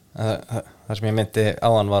síðkastið það sem ég myndi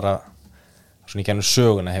áðan var að svona í gennum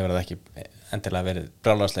söguna hefur það ekki endilega verið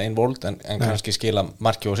brjálæðslega involved en kannski skila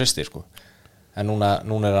marki og sýsti sko. En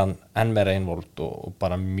núna hann enn meira involved og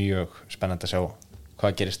bara mjög spennandi að sjá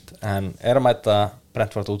hvað gerist en að mæta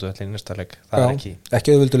Brentford út í næsta leik það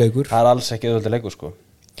ekki auðvölduleikur það alls ekki auðvölduleikur sko.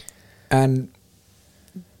 En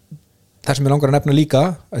það sem ég langar að nefna líka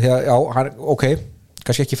að því að hann,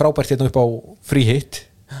 kannski ekki frábært hérna upp á free hit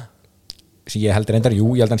sem ég heldur endar, ég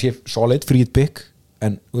held að hann sé solid free hit pick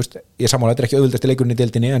en veist, ég sammála, þetta ekki auðvöldasti leikurinn í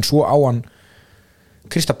deildinni en svo á hann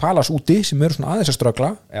Krista Palas úti sem eru svona aðeins að ströggla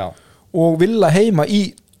og Villa heima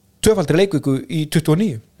í tvöfaldri leikviku í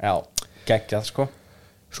 29 geggjað sko.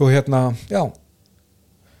 Svo hérna,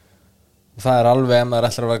 það alveg, ef maður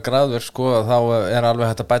ætlar að vera gráður sko, þá alveg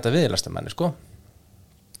hægt að bæta við lestamenni sko.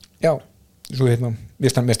 Já, svo mér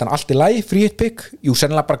finnst hann allt í lagi free hit pick, jú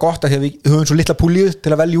sennilega bara gott að við höfum svo litla púlíu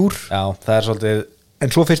til að velja úr. Já, það svolítið.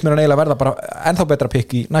 En svo finnst mér hann eiginlega verða bara ennþá betra pick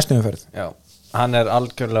í næstu umferð. Já, hann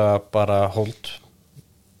algjörlega bara hold,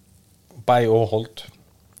 buy og hold.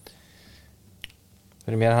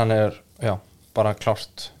 Fyrir mér hann já, bara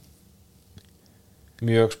klárt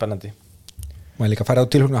mjög spennandi. Maður líka farið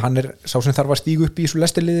á tilhugna, hann sá sem þarf að stígu upp í þessu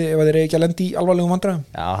lestirliði ef þeir ekki að lendi í alvarlegum vandræðum.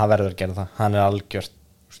 Já, hann verður að gera það, hann algjört,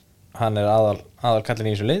 hann aðalkallin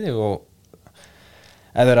í þessu liði og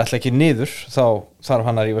ef þeir ætla ekki niður þá þarf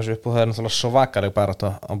hann að rífa þessu upp og það náttúrulega svakaleg barátta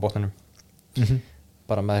á botninum.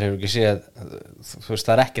 Bara maður hefur ekki séð, þú veist,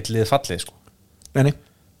 það ekkert lið fallið sko.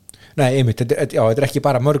 Nei, einmitt, þetta ekki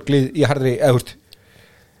bara mörg lið í harðri,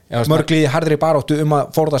 mörg lið í harðri baráttu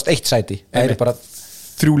að forðast eitt sæti, það bara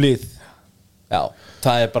 3 lið. Já,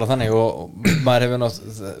 það bara þannig og maður hefur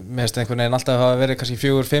mér finnst einhvern veginn alltaf að hafa verið kannski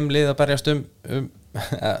 4-5 lið að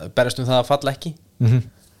berjast það að falla ekki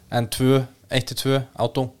en 1-2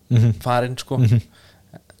 átó farin sko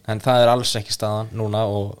en það alls ekki staðan núna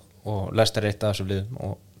og Leicester eitt af þessum liðum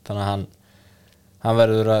og þannig að hann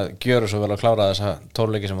verður að gjöra svo vel að klára þessa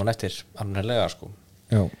 12 leiki sem hann eftir alveg sko.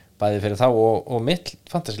 Bæði fyrir þá og mitt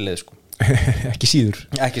fantasy lið sko. ekki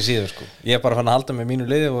síður sko. Ég bara fann að halda með mínu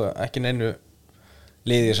liði og ekki neinu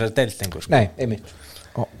liði þessari deildingu sko. Nei, einmitt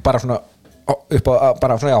og bara svona upp á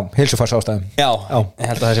bara svona, heilsufars ástæðum já, ég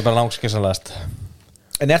held að það sé bara langskynsanlegast.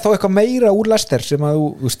 En þá eitthvað meira úr Leicester sem að þú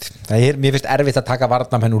veist, mér finnst erfitt að taka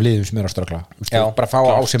varnarmenn úr liðum sem að ströggla bara fá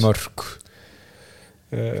á sig mörg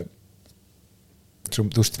þú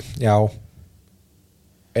veist, já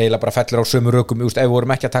eiginlega bara fellur á sömu rökum, ef við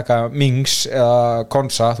vorum ekki að taka Mings eða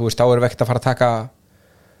Konsa, þú veist, þá erum við ekkert að fara að taka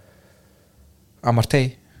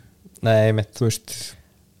Amartey. Nei, mitt, þú veist,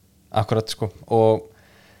 akkurat sko og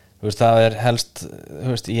þú veist, það helst, þú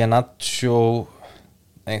veist, Iheanacho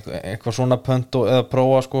eitthvað svona pönt eða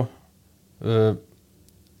prófa sko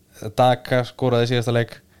Daka skoraði síðasta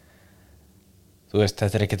leik þú veist,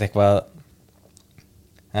 þetta ekkert eitthvað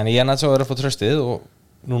en Iheanacho að fá tröstið og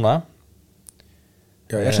núna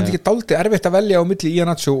já, samt ekki dálítið erfitt að velja á milli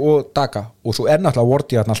Iheanacho og Daka og svo náttúrulega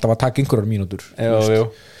Wardy alltaf að taka einhverjar mínútur. Jú.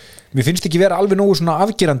 Mér finnst ekki vera alveg nógu svona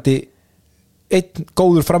afgerandi einn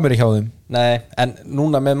góður frammeiri hjá þeim. Nei, en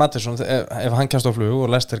núna með Mattisson ef hann kemst á flug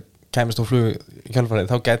og Leicester kemist á flug í kjálfarið,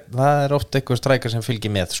 það oft eitthvað strækar sem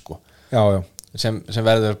fylgir með sko. Já. Sem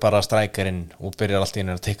verður bara strækarinn og byrjar allt í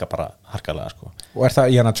henni að tikka bara harkalega sko. Og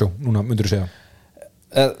það Iheanacho núna, myndur þú segja?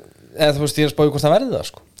 Eða þú veist, ég spáði hvort það verði það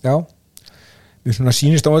sko. Já. Mér svona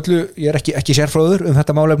sýnist á öllu, ég ekki sérfróður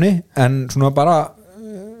þetta málefni, en svona bara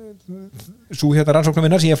svo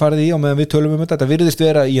rannsóknarvinnar sem ég farið í á meðan við tölum þetta virðist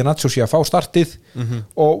vera í Iheanacho sé að fá startið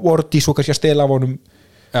og Wardy svo kannski að stela af honum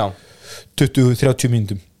 20-30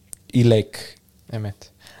 mínútum í leik. Einmitt.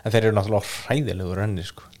 En þeir eru náttúrulega hræðilegur rönni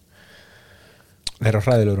sko.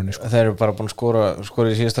 Þeir eru bara búin að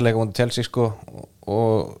skora í síðasta leika mútið Chelsea sko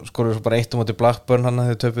og skoruðu svo bara 1 mútið Blackburn hann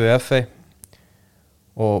að þau töpuðu FA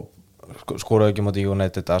og skoruðu ekki mútið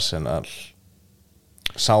United, Arsenal,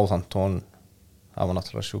 Southampton, það var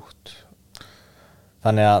náttúrulega sjúkt.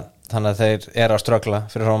 Þannig að þeir eru að ströggla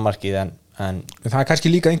fyrir frá markið en það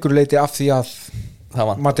kannski líka einhverju leiti af því að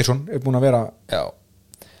Mattisson búin að vera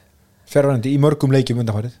fjarverandi í mörgum leikjum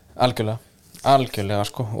undanfarið. Algjörlega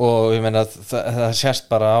sko og ég meina það sést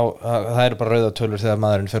bara það eru bara rauða tölur þegar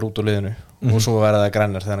maðurinn fer út úr liðinu og svo verða það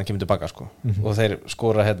grænar þegar hann kemur tilbaka sko og þeir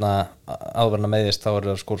skora áðurna meðist þá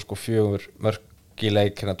eru það skora sko 4 mörg í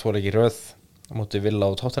leik 2 leik í röð á móti Villa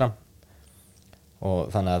og Tottenham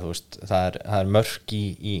og þannig að þú veist það er mörg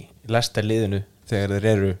í Leicester liðinu þegar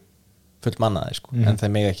þeir eru full mannaði sko en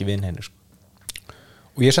þeir mega ekki vinn henni sko.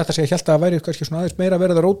 Og ég sætti að segja að það væri kannski svona aðeins meira að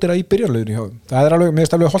vera það rótira í byrjarleginu hjá þeim. Það alveg, mér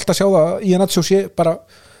finnst alveg holdt að sjá það í Iheanacho sé bara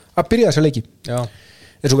að byrja þessa leiki. Já.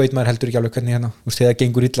 En svo veit maður heldur ekki alveg hvernig þú veist, þegar það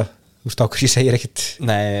gengur illa, þú veist, ákveð ég segir ekkit.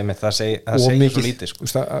 Nei, það segir svo lítið sko. Þú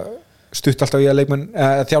veist, stutt alltaf í að leikmenn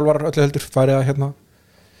þjálfarar öllu heldur fari að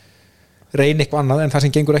reyna eitthvað annað en það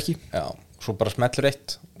sem gengur ekki. Já, svo bara smellur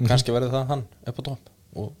eitt og kannski verður það hann upp á topp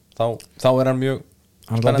og þá hann mjög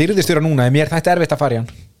hann virðist vera núna, en mér þetta erfitt að fara í hann.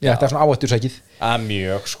 Þetta svona áhættusækið.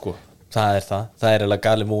 Mjög sko, það er eiginlega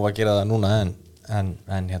gali múf að gera það núna en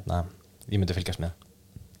ég myndi fylgjast með.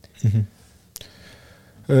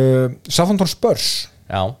 Southampton Spurs.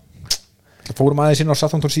 Já. Fórum aðeins inn á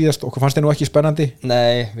Southampton síðast og hvað fannst þér nú ekki spennandi?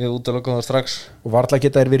 Nei, við útilokum það strax. Og varla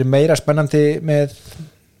geta þeir verið meira spennandi með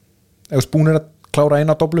ef spúnir að klára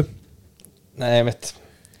eina doblu? Nei, mitt.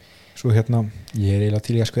 Svo ég eiginlega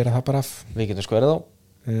til í að skvera það bara af. Við getum skverað á.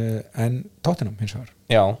 en Tottenham hins vegar.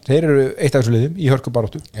 Já. Þeir eru eitt af þessu liðum í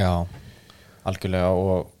hörkubaráttu. Já, algjörlega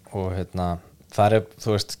og hérna, það þú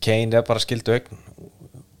veist, Kane bara skildu eign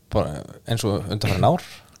bara eins og undanfarin ár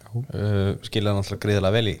skilja náttúrulega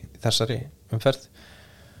gríðarlega vel í þessari umferð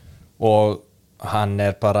og hann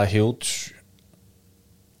bara huge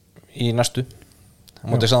í næstu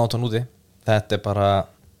hann móti Southampton úti þetta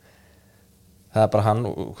það bara hann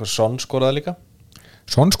og Son skoraði líka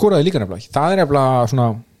nefnilega það nefnilega svona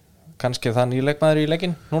kannski það nýleikmaður í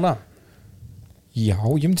leikinn núna já,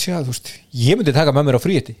 ég myndi segja að ég myndi taka með mér á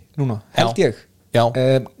fríeti núna, held ég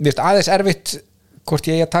mér finnst aðeins erfitt hvort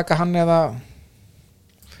ég að taka hann eða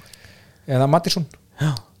Mattisson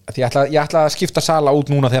því ég ætla að skipta Sala út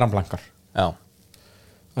núna þegar hann blankar já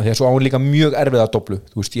því að svo á hann líka mjög erfið að doblu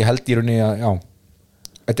ég held í rauninni að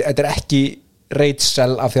þetta ekki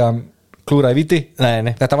reitsel af því að hann klúraði víti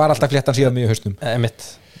nei. Þetta var alltaf fléttan síðan mjög haustum mitt,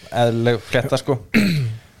 eðlileg flétta sko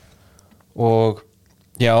og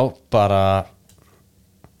já, bara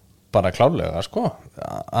klárlega sko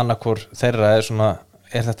annarkvor þeirra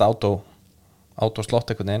er þetta autoslott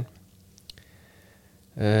einhvern veginn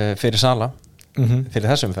fyrir Sala fyrir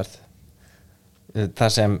þessum ferð það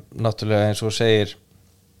sem náttúrulega eins og segir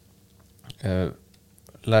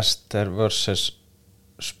Leicester versus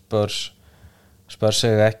Spurs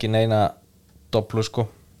segja ekki neina doblu sko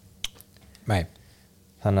nei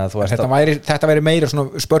þannig að þú þetta væri meira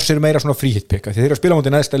svona Spurs eru meira svona fríhitpick þeir eru að spila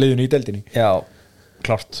mútið næsta liðinu í deildinni já,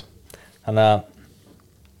 klart þannig að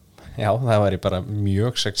já, það væri bara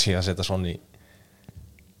mjög sexy að setja svona í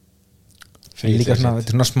líka svona,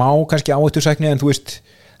 þetta er svona smá kannski áhættusækni en þú veist,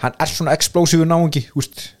 hann svona explosive náungi, þú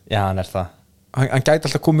veist já, hann það hann gæti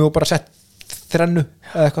alltaf komið og bara sett þrennu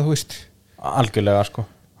eða eitthvað, þú veist algjörlega sko,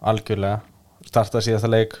 starta síðasta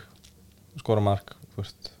leik skora mark, þú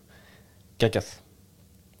veist geggjað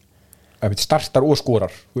startar og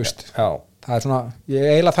skorar, þú veist já. Það er svona, ég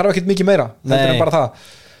eiginlega þarf ekkert mikið meira þetta er bara það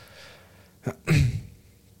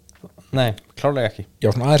nei, klárlega ekki já,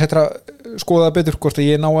 svona aðeins hættir að skoða það betur hvort að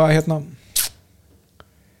ég ná að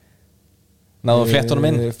náðu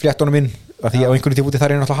fléttunum inn að því á einhvern tíma úti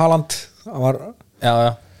þar er náttúrulega Haaland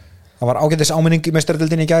það var ágætis áminning í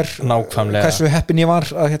meistaradeildinni í gær nákvæmlega hversu heppin ég var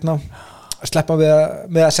að sleppa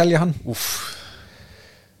með að selja hann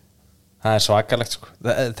það er svakalegt sko.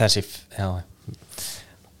 Þessi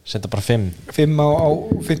setja bara 5 á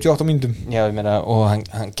 58 mínútum já, ég meina, og hann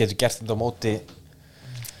getur gert þetta á móti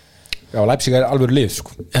já, Leipzig er alveg lið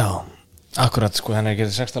sko. já, akkurat sko, hann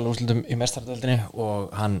getur 16 úrslitum í meistaradeildinni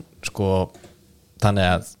og hann sko þannig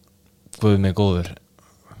að guð mig góður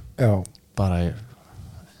já bara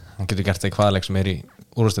hann getur gert það í hvaða leik sem er í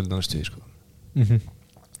úrslitunum stuði sko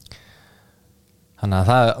þannig að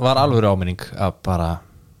það var alveg áminning að bara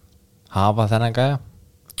hafa þennan gæja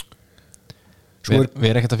við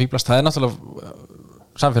erum ekkert að fíblast það er náttúrulega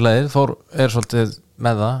samfélagið er svolítið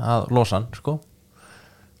með það að losa hann sko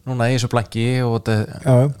núna í þessu blanki og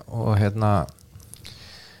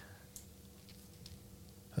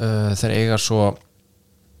þeir eiga svo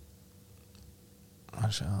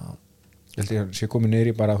ég held ég að sé komið niður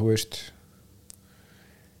í bara þú veist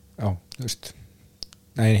já, þú veist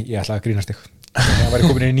nei, ég ætla að grínast eitthvað það væri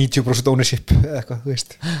komin í 90% ownership eða eitthvað, þú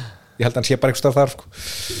veist ég held að hann sé bara eitthvað stað þar sko.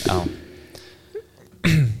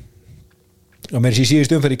 já með þessi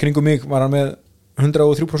síðustu umferð í kringum mig var hann með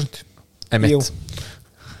 103% emitt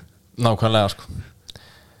nákvæmlega sko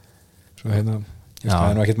svo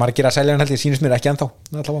það er nú ekkert margir að selja hann held ég sýnist mér ekki ennþá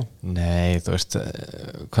allavega. Nei, þú veist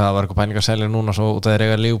hvað var eitthvað pæling að selja núna svo út að þeir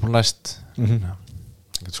eiga Liverpool næst það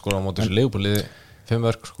getur skora á móti þessu Liverpool-liði 5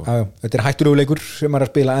 mörg sko. Þetta er hættulegu leikur sem maður er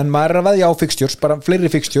að spila en maður er að veðja á fixtures, bara fleiri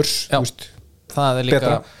fixtures veist, það er líka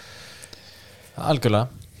betra. Algjörlega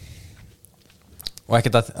og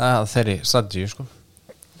ekkert að þeirri strategy sko.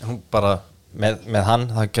 Hún bara með hann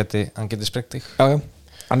geti sprengt þig já,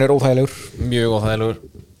 hann er óþægilegur mjög óþægilegur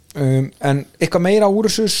en eitthvað meira úr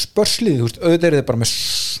þessu spörslið auðvitað er þið bara með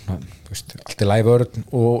allt í lægvörn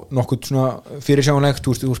og nokkuð svona fyrirsjáanlegt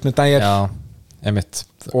þú veist með dæjar emitt.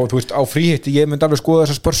 Og þú veist á fríhitti ég myndi alveg skoða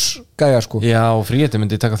þessa spörsgæja sko. Já, á fríhitti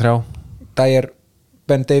myndi ég taka 3 Dyer,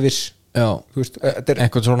 Ben Davies veist, þetta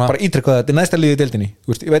er bara ítrekkað þetta er næsta liðið í deildinni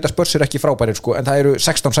veist, ég veit að spörs er ekki frábærir sko, en það eru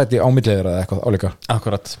 16 sæti á milliðir eða eitthvað álíka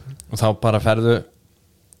akkurat, og þá bara ferðu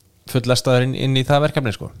fullestaður inn í það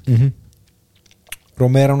verkefni sko.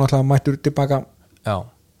 Romero náttúrulega mættur tilbaka já,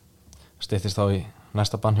 styttist þá í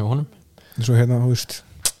næsta bann hjá honum svo hérna, þú veist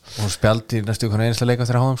og hún spjaldi næstu ykkur einasta leika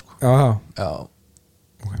þegar á þeim sko. já.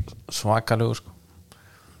 Okay. Svakalugur sko.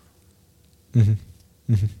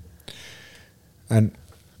 En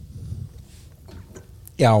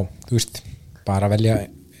já, þú veist bara velja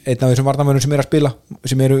einn af þessum varnarmönnum sem að spila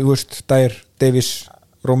sem eru, þú veist, Dyer, Davies,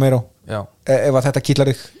 Romero ef að þetta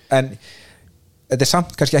kýtlar þig en þetta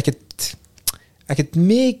samt kannski ekkert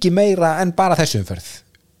mikið meira en bara þessu umferð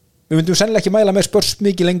við myndum sennilega ekki mæla með Spurs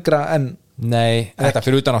mikið lengra en þetta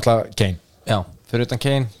fyrir utan alltaf Kane fyrir utan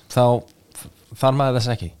Kane þá þarf maður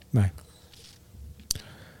þess ekki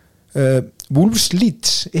Wolves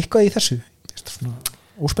Leeds, eitthvað í þessu svona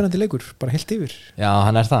óspennandi leikur, bara heilt yfir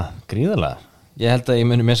hann það, gríðarlega ég held að ég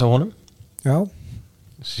muni missa honum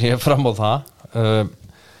sé fram á það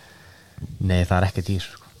nei, það ekki dýr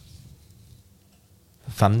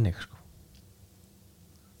þannig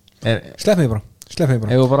slepp mig bara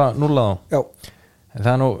hefur bara núllað á en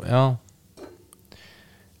það nú,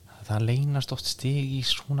 það leynast oft stig í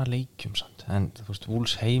svona leikjum samt. En þú veist,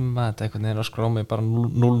 Wolves heima þetta eitthvað neður á skrámi bara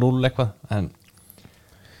 0-0 eitthvað en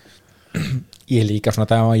ég líka svona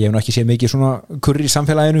dag ég hef nú ekki séð mikið svona kurr í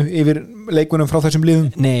samfélaginu yfir leikunum frá þessum liðum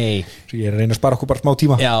nei, svo ég er að reyna að spara okkur bara smá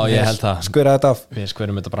tíma ég held það skvera þetta af við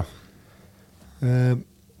skverum þetta bara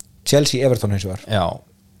Chelsea Everton eins og var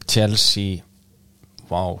Chelsea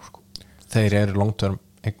þeir eru long term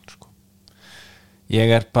eign ég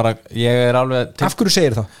er alveg af hverju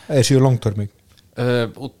segir það að þeir séu long term eign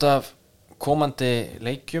út af komandi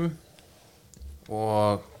leikjum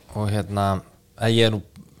og hérna að ég er nú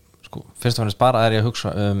fyrst og fannst bara ég að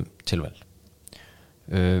hugsa Chilwell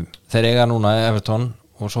þeir eiga núna Everton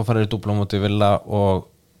og svo farið dúbla á móti Villa og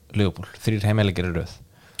Liverpool 3 heimaleikir í röð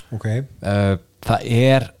það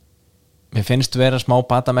mér finnst vera smá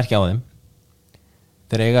batamerki á þeim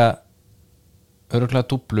þeir eiga örugglega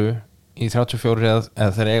dúblu í 34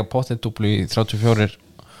 eða þeir eiga pottið dúblu í 34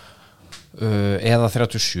 eða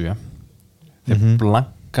 37 þeir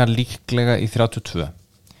blanka líklega í 32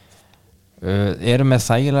 eru með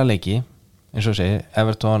þægilega leiki eins og ég segi,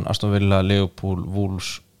 Everton, Aston Villa, Liverpool,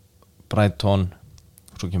 Wolves, Brighton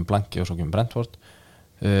svo kemur blanki og svo kemur Brentford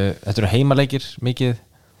þetta eru heimaleikir mikið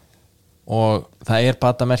og það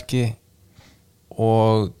batamerki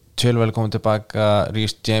og Chilwell komið tilbaka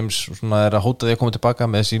Rhys James svona að hóta því að koma tilbaka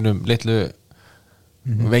með sínum litlu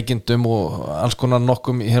veikindum og alls konar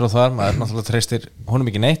nokkum hér og þar, maður náttúrulega treystir honum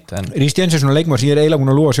ekki neitt en Rhys James svona leikmaður sem ég eiginlega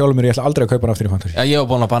búin að lúa sjálfur mér ég ætla aldrei að kaupa hann aftur í fantasy ég var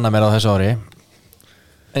búin að banna mér á þessu ári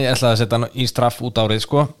en ég ætla að setja hann í straff út árið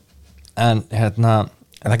en hérna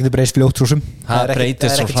en það getur breyst fljótt svo sem það er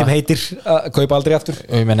ekkert sem heitir að kaupa aldrei aftur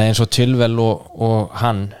ég meina eins og Chilwell og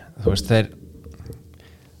hann þú veist þeir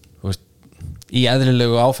í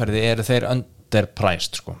eðlilegu áferði eru þeir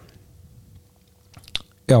underpriced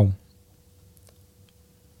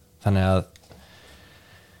þannig að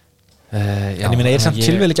en ég meina samt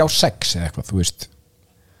Chilwell ekki á 6 eða eitthvað, þú veist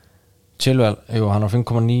Chilwell, hann á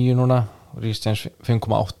 5,9 núna og Rhys James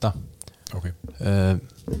 5,8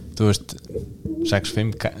 þú veist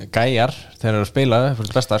 6-5 gæjar þeir eru að spila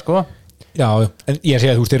fyrir það besta en ég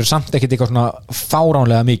segi að þú veist, þeir eru samt ekkert eitthvað svona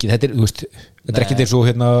fáránlega mikið þetta þú veist, þetta ekkert eins og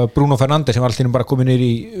Bruno Fernandes sem var alltaf bara komið niður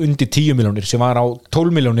í undir 10 miljónir sem var á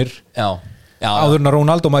 12 miljónir áður en að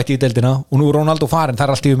Ronaldo mætti í deildina og nú Ronaldo farin,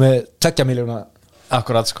 það alltaf með 20 miljóna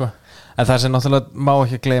akkurat en það sem náttúrulega má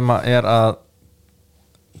ekki gleyma að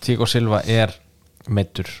Thiago Silva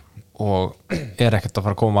meiddur og ekkert að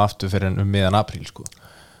fara að koma aftur fyrir miðjan apríl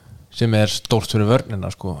sem stórt fyrir vörnina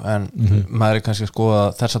en maður kannski að skoða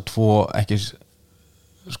þessa tvo ekki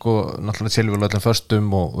náttúrulega Silva öllum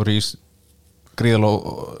föstum og Rhys gríðalóg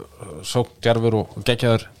sókndjarfur og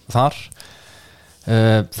geggjaður þar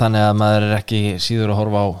þannig að maður ekki síður að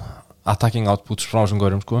horfa á attacking outputs frá þessum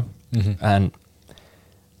gaurum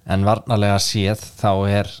en varnarlega séð þá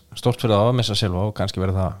stórt fyrir það að missa Silva og kannski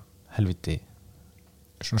verður það helviti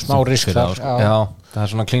svona smá risk þar það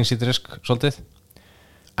svona clean sheet risk svolítið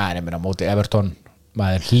ég meina móti Everton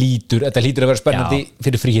þetta hlýtur að vera spennandi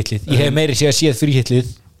fyrir fríhitlið ég hef meiri séð fríhitlið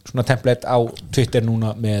svona template á Twitter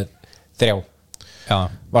núna með 3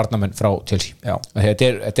 varnarmenn frá Chelsea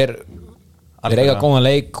þetta þeir eiga góðan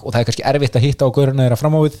leik og það kannski erfitt að hitta á gaurina þeirra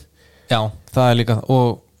fram á við það líka og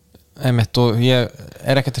ég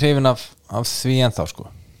ekki hrifinn af því ennþá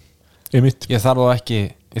ég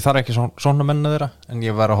þarf ekki svona menna þeirra en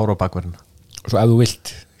ég var að horfa á bakverðina og svo ef þú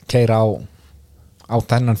vilt keira á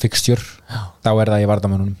þennan fixture þá það í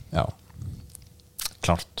varnarmönnunum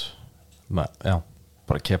klárt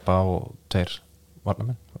bara kepa og 2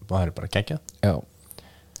 varnarmenn það bara geggjað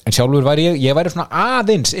en sjálfur væri ég væri svona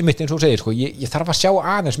aðeins einmitt eins og segir ég þarf að sjá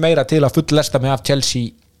aðeins meira til að fullesta mig af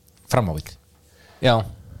Chelsea fram á við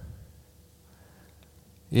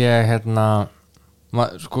ég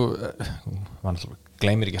maður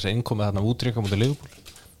gleymir ekki að segja innkomið þarna útrykkam út í Liverpool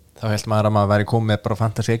þá held maður að maður væri komið með bara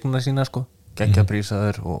fantasy eignina sína geggjað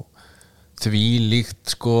prísaður og því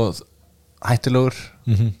líkt hættulegur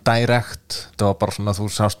direct, það var bara svona þú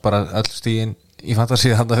sást bara öll stíðin í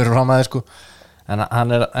fantasíu þarna fyrir fram að sko. En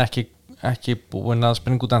hann ekki búinn að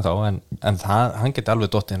springa út ennþá en hann geti alveg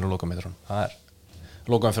dottið inn og lokametrun, það er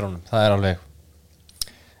lokaðan fyrir honum, það er alveg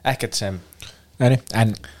ekkert sem en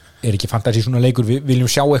er ekki fantasí svona leikur, við viljum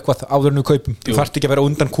sjá eitthvað áður en við kaupum, þú þarft ekki að vera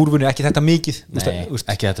undan kúrfunni, ekki þetta mikið. Nei,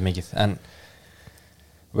 ekki þetta mikið, en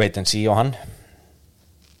wait and see á hann.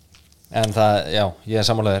 En það, já, ég er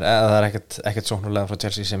sammálaður, það er ekkert sóknarlega frá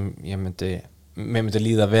Chelsea sem mér myndi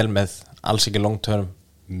líða vel með, alls ekki long term,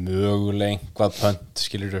 möguleg einhvað pönt,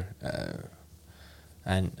 skilur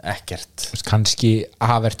en ekkert. Kannski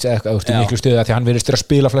Havertz eða eitthvað, miklu stöðu að því hann verðist að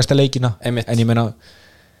spila flesta leikina, en ég meina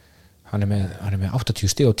hann er með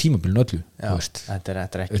 80 stig á tímabilinu öllu. Já, þetta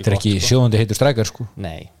er ekki sjóðandi heitur strækjar sko.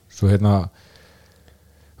 Nei. Svo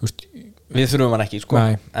við þurfum hann ekki sko.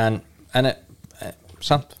 En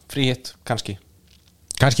samt fríhitt kannski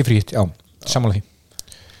fríhitt, já, sammála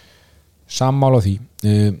því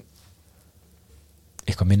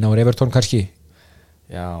eitthvað minna á Everton kannski.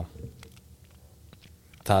 Já,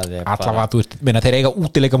 það er allavega, þú veist, minna þeir eiga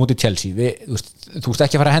útileika mútið Chelsea, þú veist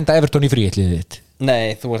ekki að fara að henda Everton í fríhittliðið þitt.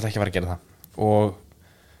 Nei, þú ert ekki að fara að gera það og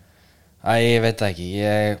ég veit það ekki,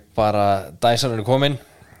 ég bara Dyson er komin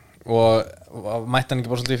og mætti hann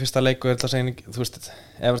ekki bara svolítið í fyrsta leiku, þú veist,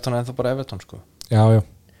 Everton er ennþá bara Everton sko. Já,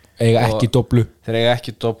 eiga ekki doblu. Þeir eiga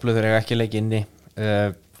ekki leik inni,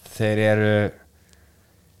 þeir eru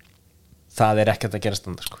það er ekkert að gerast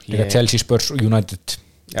annað sko. Chelsea, Spurs og United,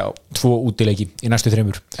 já, 2 útileiki í næstu 3.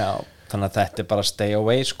 Já, þannig að þetta er bara stay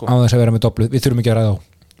away sko. Á þess að vera með doblu, við þurfum ekki að ræða á.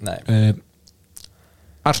 Nei.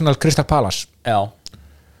 Arsenal Crystal Palace. Já.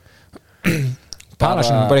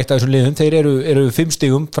 Palace er bara eitt af þessum liðum, þeir eru 5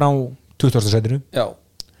 stigum frá 20. sætinu. Já.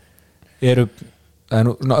 Það er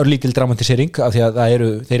nú svona örlítil dramatisering af því að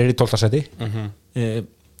þeir eru í 12. sæti.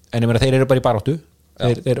 En ég meina þeir eru bara í baráttu.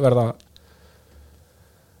 Þeir verða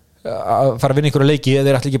að fara að vinna einhverja leiki,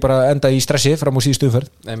 þeir ætla ekki bara að enda í stressi fram á síðustu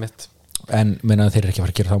umferð. Einmitt. En meina þeir eru ekki að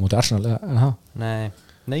fara að gera það á móti Arsenal en það.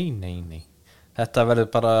 Nei. Þetta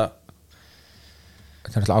verður bara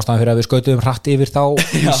það er alltaf ástæðan fyrir að við skautum hratt yfir þá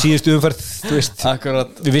í síðustu umferð, þú veist.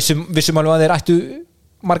 Akkurat. Við vissum alveg að þeir ættu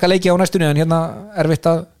marga leiki á næstunni en hérna erfitt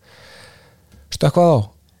að stökkva þá.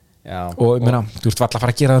 Já. Og ég meina, þú veist, valla að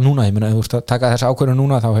fara að gera það núna, ég meina, þú veist, að taka þessa ákvörðun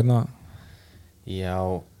núna þá hérna. Já,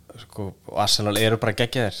 sko, Arsenal eru bara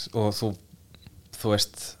geggjaðir og þú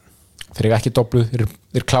veist. Þeir eru ekki doblu,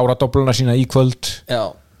 þeir klára dobluna sína í kvöld. Já.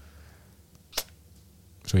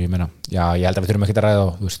 Svo ég meina, já, ég held að við þurfum ekki að ræða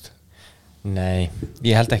þá, þú veist. Nei,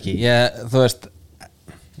 ég held ekki þú veist,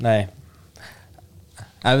 nei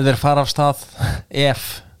ef þeir fara af stað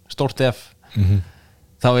stórt F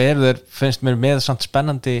þá þeir, finnst mér með samt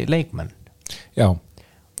spennandi leikmenn. Já.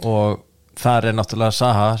 Og þar er náttúrulega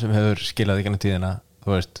Saha sem hefur skilað í gennum tíðina, þú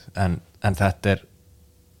veist, en þetta er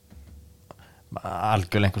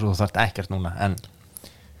algjörlega einhvers og þú þarft ekkert núna en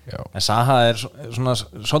Saha er svona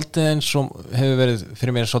svolítið eins og hefur verið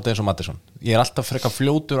fyrir mér svolítið eins og Maddison. Ég er alltaf frekar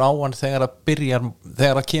fljótur á hann þegar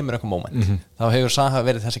það kemur eitthvað moment. Þá hefur Saha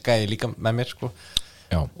verið þessi gæi líka með mér sko.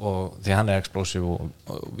 Já. Og því hann er explosive og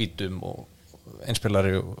vítum og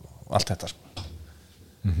einspilari og allt þetta sko.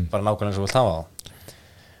 Bara nákvæmlega eins og vilt hafa það.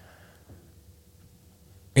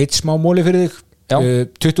 Eitt smá móli fyrir þig.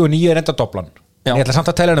 29 er enda doblan. En ég ætla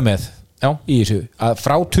samt að tella hana með í þessu að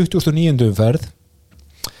frá 29. umferð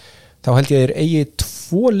þá held ég að þeir eigi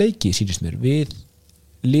 2 leiki sýnist mér við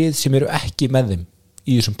lið sem eru ekki með þeim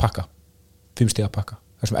í þessum pakka 5 stiga pakka,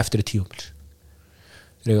 þessum eftir 10 umferð.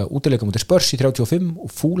 Þeir eiga útileika mútið Spurs í 35 og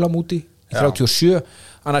Fulham úti í 37,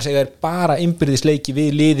 annars eiga þeir bara innbyrðis leiki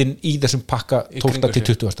við liðin í þessum pakka 12.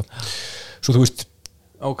 til 20. Svo þú veist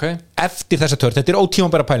eftir þessa törn, þetta er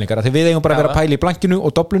ótímabæra pælingar því við eigum bara að vera að pæla í blankinu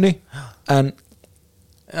og doblunni en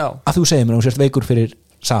að þú segir mér að þú sért veikur fyrir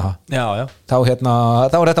Saha, þá er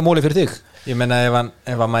þetta móli fyrir þig. Ég meina ef hann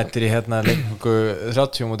mætir í leikningu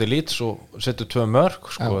 30 mútið Leeds og setur 2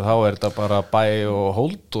 mörk sko, þá er þetta bara buy og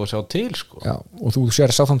hold og sjá til sko. Já, og þú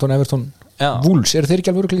sér Southampton, Everton, Wolves, eru þeir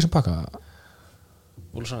ekki alveg örugglega í þessum pakka?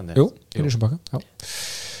 Wolves er Jú, þeir eru í þessum pakka.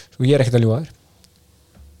 Svo ég er ekkert að ljúga þér.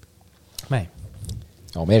 Nei.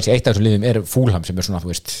 Já, með þessi eitt af þessum liðum er Fulham sem er svona,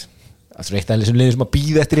 þú veist, það er eitt af þessum liðum sem að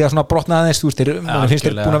bíða eftir í að svona brotna aðeins, þú veist, mann finnst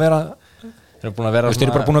þeir búin að vera Þeir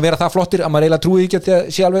eru bara búin að vera það flottir að maður eiginlega trúi ekki að það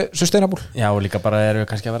sé alveg sustainable. Já, og líka bara eru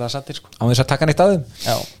kannski að vera sattir sko. Á þess að taka neitt að þeim.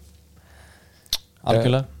 Já,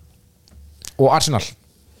 algjörlega. Og Arsenal.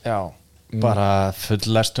 Já, bara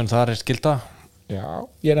fullestun þar er skilda. Já,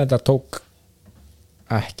 ég er enda tók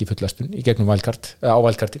ekki fullestun í gegnum wildcard, á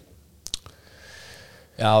wildcardi.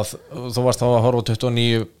 Já, þú varst þá að horfa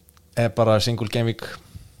 29 er bara single game week.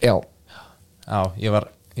 Já. ég var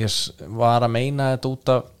að meina þetta út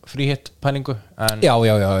af fríhitt pælingu en, já,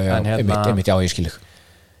 en einmitt, já, ég skil þig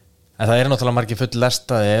en það náttúrulega margir full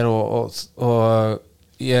lestaðir og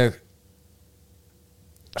ég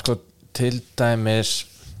sko til dæmis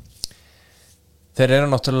þeir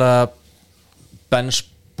náttúrulega bench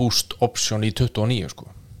boost option í 29 sko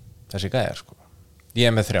þessi gæjar sko ég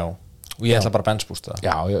með 3 og ég ætla bara bench boosta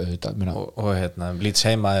já, auðvitað og lít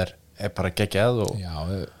heima er bara geggjað og, já,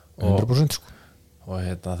 100% sko og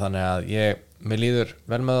þannig að mér líður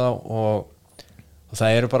vel með þá og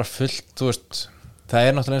það bara fullt þú veist,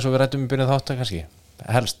 það náttúrulega eins og við rættum í byrjun þáttar kannski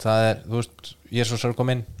helst, það þú veist, Jesus kom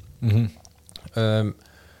inn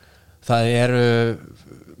það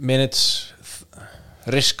minutes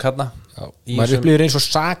risk hérna maður upplýður eins og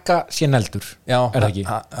Saka sé neldur já, það ekki?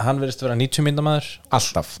 Hann verðist vera 90 mínútna maður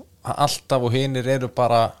alltaf og hinir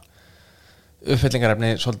bara uppfyllingarefni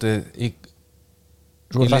svolítið í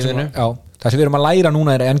liðinu það sem við erum að læra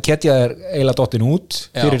núna en Ketja eiginlega dottin út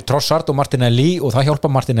fyrir Trossard og Martinelli og það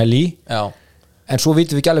hjálpa Martinelli en svo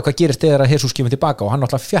vitum við ekki alveg hvað gerist þegar að Jesus kemur tilbaka og hann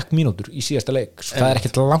náttúrulega fekk mínútur í síðasta leik svo það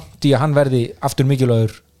ekkert langt í að hann verði aftur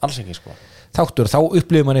mikilvægur alls ekki sko þáttur, þá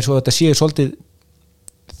upplifir mann eins og þetta séu svolítið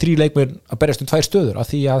 3 leikmenn að berjast 2 stöður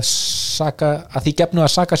að því gefnu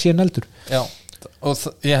að Saka sé neldur og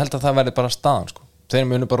ég held að það verði bara staðan sko þeir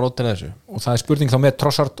munu bara rótina þessu og það spurning þá með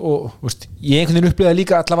Trossard og veist, ég einhvern veginn upplifði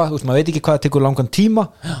líka allavega veist, maður veit ekki hvað það tekur langan tíma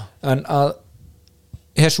en að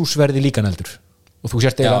Jesus verði líka neldur og þú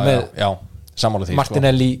sérst eiginlega með því,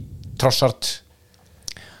 Martinelli, Trossard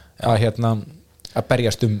að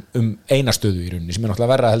berjast eina stöðu í rauninni sem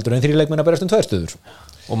náttúrulega verra heldur en 3 leikmenn að berjast 2 stöður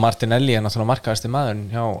og Martinelli náttúrulega markaðasti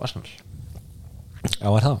maðurinn hjá Arsenal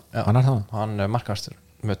hann markaðastur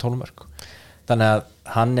með 12 mörk þannig að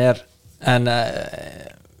hann en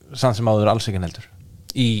samt sem áður alls ekki heldur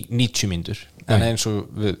í 90 mínútur en eins og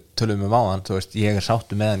við tölum áðan þú veist, ég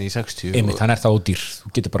sáttu með hann í 60 einmitt, hann það ódýr, þú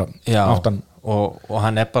getur bara áttan og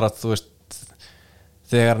hann bara, þú veist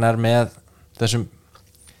þegar hann með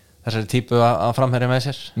þessari típu að framherja með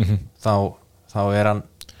sér þá hann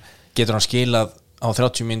getur hann skilað á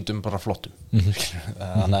 30 mínútum bara flottum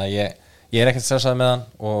þannig að ég ekkert stressað með hann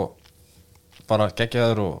og bara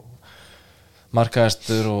geggjaður og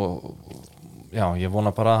markaðistur og já, ég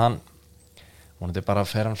vona bara að hann vonandi bara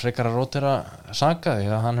fer hann frekar að rótira Saka því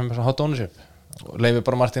að hann hefur svo hot ownership og leifir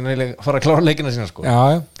bara Martinelli að fara að klára leikina sína sko.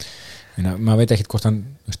 Já, maður veit ekkert hvort hann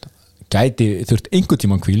gæti þurft einhvern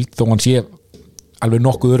tímann hvíld þó hann sé alveg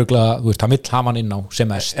nokkuð örugglega, hann vill hafa hann inn á sem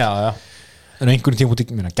mest en einhvern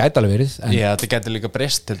tímann gæti alveg verið Já, þetta gæti líka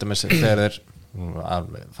breyst til dæmis þegar þeir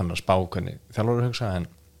fann að spá hvernig þjálfur hugsa en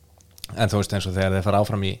þú veist eins og þegar þeir fara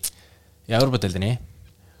áfram í Evrópudeildinni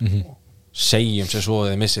segjum sér svo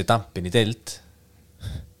að þeir missi dampin í deild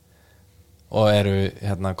og eru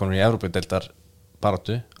konur í Evrópudeildar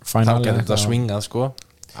baráttu þá getur þetta svingað sko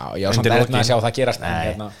já, samt erfna að sjá það gerast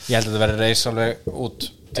ég held að þetta verður reis alveg út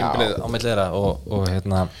tímbilið á milli þeirra og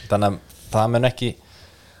þannig að það mun ekki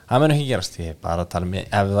gerast ég bara að tala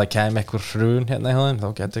ef það kæmi eitthvað hrun hjá þeim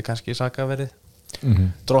þá getur kannski Saka verið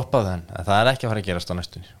droppað en það er ekki að fara að gerast á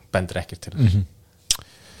næstunni bendir ekkert til þess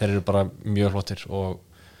þeir eru bara mjög flottir og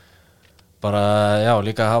bara,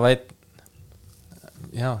 líka að hafa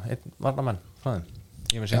einn varnamenn frá þeim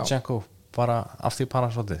ég með Sinchenko bara af því para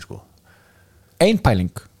svolítið sko ein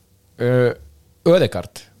pæling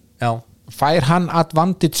Ødegaard fær hann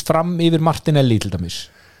advantage fram yfir Martinelli til dæmis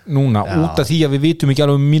núna, út af því að við vitum ekki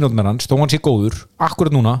alveg mínútnar hans, þó hann sé góður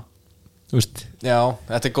akkurat núna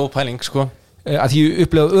þetta er góð pæling sko að því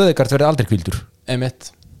upplegað Ødegaard verði aldrei hvíldur einmitt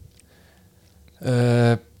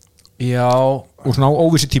og svona á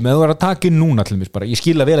óvissu tíma eða þú er að taka inn núna til mér bara, ég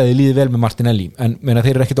skil að vera að þið líði vel með Martinelli en meina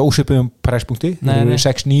þeir eru ekkert ósvipuðum presspunkti, þeir eru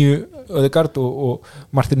 6-9 Ødegaard og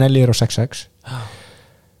Martinelli er á 6-6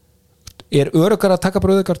 er Ødegaard að taka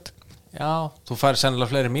bara Ødegaard? Já, þú fær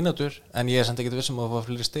sennilega fleiri mínútur en ég er samt ekki vissum að þú fær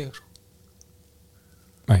fleiri stig sko.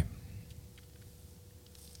 Nei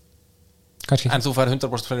kannski en þú fær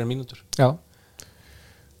 100% fleiri mínútur Já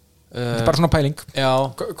þetta er bara svona pæling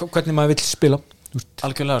hvernig maður vill spila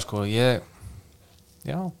algjörlega sko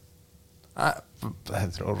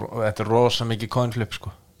þetta er rosa mikið coinflip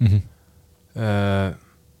sko en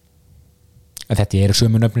þetta eru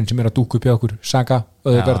sömu nöfnin sem að dúka upp hjá okkur Saka,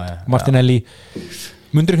 Ødegaard, Martinelli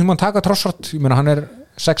mundur ekki mann taka Trossard ég meina hann er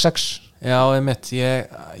 6-6 Já,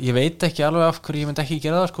 ég veit ekki alveg af hverju ég myndi ekki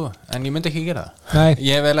gera það sko en ég myndi ekki gera það Nei.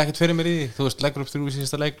 ég vel ekkert fyrir mér í því þú veist, leggur upp 3 í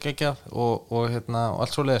síðasta leik ekki og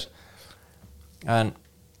allt svo leiðis en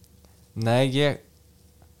nei, ég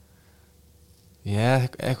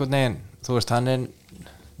eitthvað neginn þú veist, hann er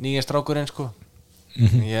nýja strákurinn sko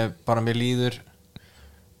ég bara mér líður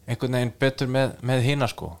einhvern veginn betur með hina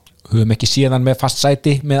sko. Höfum ekki séðan með fast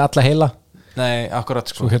sæti með alla heila. Nei, akkurat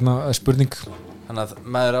sko. Svo hérna spurning. Þannig að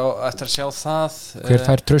maður á eftir að sjá það. Hver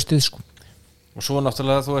fær traustið sko. Og svo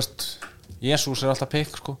náttúrulega þú veist, Jesús alltaf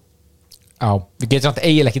pikk sko. Já, við getum samt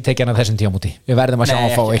eiginlega ekki tekið hann að þessum tímamúti. Við verðum að sjá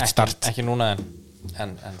að fá eitt start. Ekki núna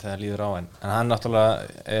en þegar líður á en hann náttúrulega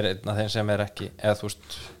einn af þeim sem ekki, eða þú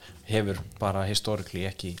veist, hefur bara historically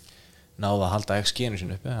ekki náða að halda XG-inu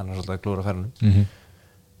sínu uppi, hann svolítið að glúra ferðinu.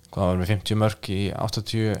 Hvað var með 50 mörk í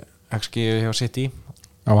 80 XG hjá City.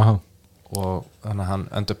 Og þannig að hann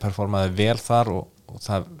underperformaði vel þar og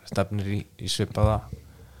það stefnir í svipaða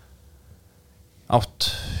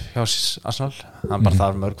átt hjá Arsenal. Hann bara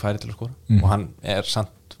þarf mörg færi til að skora og hann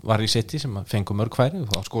var í City sem fengur mörg færi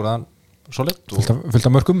og þá skoraði hann solid fullt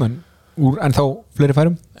af mörgum en þá fleiri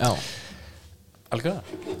færum. Já, algjörlega.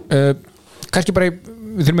 Kannski bara við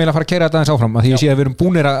þurfum eiginlega að fara að keyra þetta aðeins áfram að því ég sé að við erum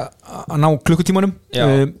búnir að ná klukkutímanum.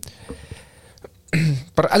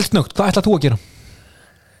 Bara eldsnögt, hvað ætlar þú að gera?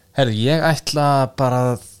 Herri, ég ætla bara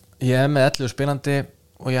ég með 11 spilandi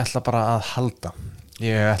og ég ætla bara að halda.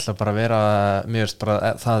 Ég ætla bara að vera mér veist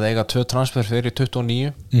bara það að eiga 2 transfer fyrir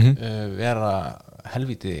 29 vera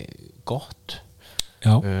helviti gott.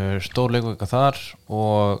 Stór leikvika þar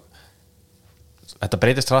og þetta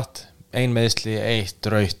breytist hratt. Ein meðsli, eitt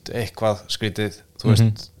raut, eitthvað skrítið, þú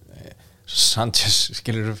veist Sanchez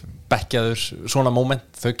skilur bekkjaður svona moment,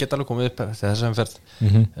 þau geta alveg komið upp eftir þessum ferð.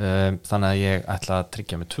 Þannig að ég ætla að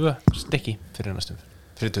tryggja með 2 stykki fyrir næstum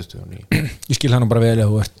fyrir 29. Ég skil hann bara vel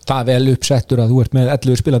að þú ert það vel uppsettur að þú ert með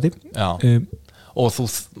 11 spilandi. Og þú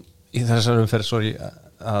í þessum ferð sorry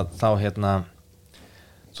að þá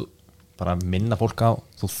þú bara minna fólk á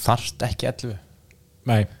þú þarft ekki 11.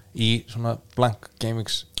 Nei. Í svona blank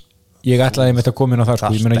gamings. Ég ætlaði með þetta að koma inn á það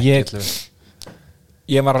sko. Ég meina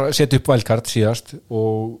ég var að setja upp wildcard síðast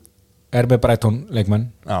og með Brighton leikmenn.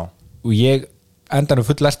 Og ég endanum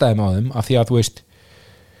full lestaði með á þeim af því að þú veist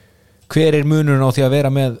hver munurinn á því að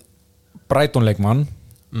vera með Brighton leikmann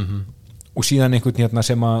og síðan einhvern hérna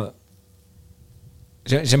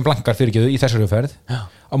sem blankar fyrirgeðu í þessari ferð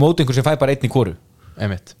á móti einhver sem fæ bara einn í hvoru.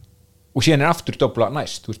 Einmitt. Og síðan aftur dobla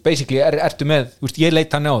næst, þú veist, basically ertu með, þú veist, ég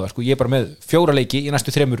leit hann á það, sko, ég bara með 4 leiki í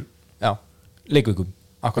næstu 3 leikvikum.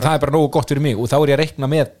 Og það bara nógu gott fyrir mig og þá ég að reikna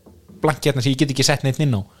með blanki hérna sem ég get ekki sett neitt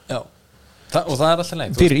inn á. Og það alltaf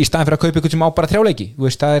leik. Í staðin fyrir að kaupa einhvern sem á bara 3 leiki, þú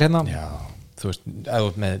veist, það hérna. Já, þú veist, ef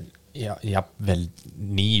þú með, vel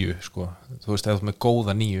 9, sko, þú veist, ef þú með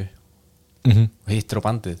góða 9 og hittir á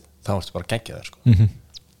bandið, þá ertu bara geggjaður, sko.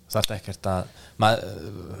 Það er ekkert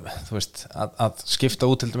þú veist að skipta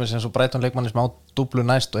út til dæmis eins og Brighton leikmanni sem á dúblu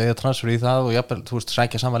næst og eða transfer í það og jafnvel, þú veist,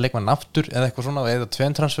 sækja saman leikmann aftur eða eitthvað svona og eða 2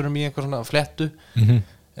 transferum í eitthvað svona flettu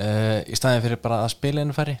í staðin fyrir bara að spila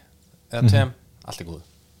einu færi eða 2, allt góð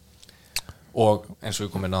og eins og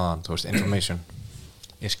við komum náðan, þú veist, information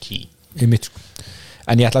is key. Mitt, sko.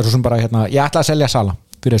 En ég ætla svo sem bara hérna, ég ætla að selja Sala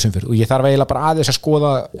fyrir þessum fyrir og ég þarf eiginlega bara aðeins að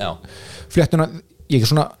skoða fléttuna, ég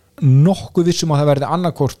er svona nokkuð vissum að það verði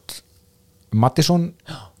annarkort Mattisson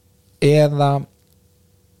eða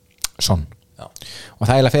Son og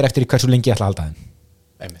það eiginlega fer eftir í hversu lengi ég ætla að halda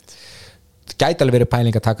þeim. Það gæti alveg verið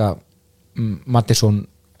pæling að taka Mattisson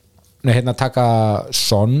taka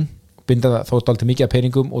Son binda það þótt aldrei mikið af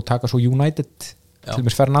peningum og taka svo United til og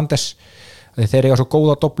með Fernandes þeir eiga svo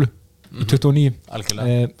góða doblu í 29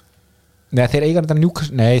 þeir eiga þetta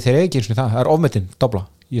Newcastle, nei þeir eiga ekki eins og það er ofmetinn dobla.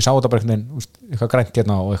 Ég sá þetta bara eitthvað grænt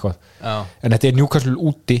hérna og eitthvað en þetta er Newcastle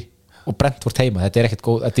úti og Brentford heima, þetta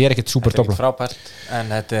er ekkert super dobla. Frábært, en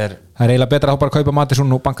þetta er það er eiginlega betra að bara kaupa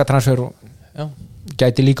Mattisson og bankatransfer og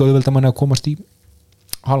gæti líka auðvelda manni að komast í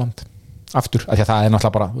Haaland aftur, af því að það er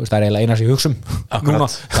náttúrulega bara það er eiginlega eina sem ég hugsa núna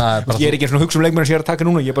ég er ekki svona hugsa leikmenn sem ég er að taka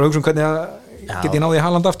núna ég er bara hugsa hvernig að get ég náði í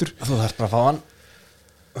Haaland aftur. Þú þarf bara að fá hann,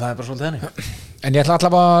 það er bara svolítið henni. En ég ætla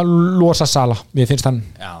allavega að losa Sala, mér finnst hann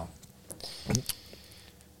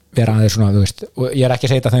vera aðeins svona, þú veist, og ég er ekki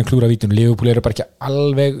að segja þetta þegar klúra vítun, Liverpool eru bara ekki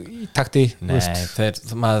alveg í takti. Nei,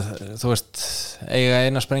 þú veist, eiga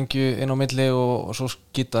eina sprengju inn á milli og svo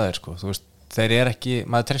skýta þeir, sko, þú veist, þeir eru ekki,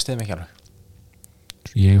 maður treysti þeim ekki alveg.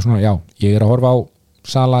 Ég er svona, ég er að horfa á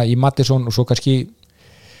Sala í Mattisson og svo kannski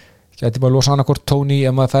gæti bara að losa annarkort Tony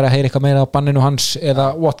ef maður fær að heyra eitthvað meira á banninu hans eða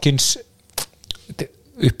Watkins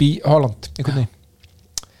upp í Haaland, einhvern veginn.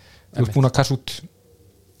 Þú ert búin að kassa út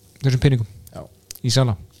þessum peningum í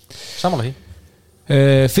Sala. Samanlega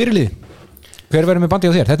því. Fyrirlið, hver verður með bandi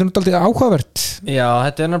á þér? Þetta er náttúrulega áhugavert. Já,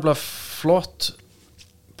 þetta er náttúrulega flott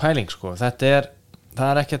pæling, sko. Það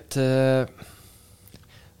er ekkert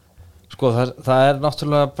sko, það er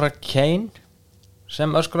náttúrulega bara Kane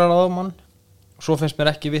sem öskrar á mann. Svo finnst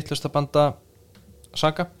mér ekki vitlaust að banda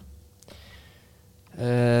Saka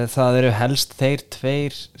Það eru helst þeir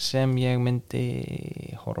tveir sem ég myndi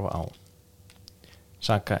horfa á,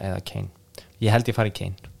 Saka eða Kane. Ég held ég fari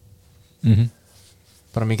Kane.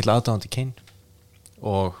 Bara mikill aðdáðandi Kane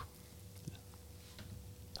og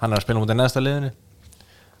hann að spila mútið neðsta liðinu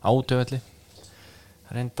á útivelli,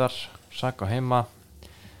 reyndar Saka heima.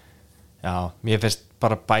 Já, mér finnst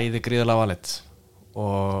bara bæði gríðarlega valið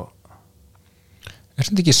og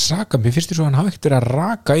samt ekki Saka, mér finnst því svo hann hafi ekkert verið að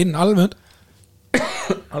raka inn alveg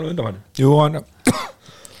undan hann. Jú, hann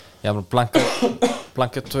já,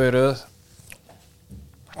 blankað 2 í röð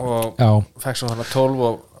og fekk svo þarna 12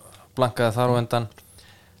 og blankaði þar á undan,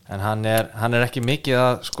 en hann er ekki mikið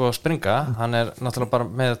að sko springa, hann er náttúrulega bara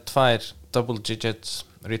með 2 double digit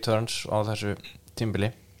returns á þessu tímbili.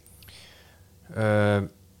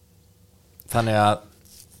 Þannig að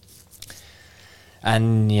en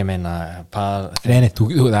ég meina það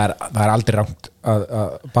er aldrei rangt að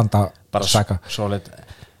banda bara Saka. Solid.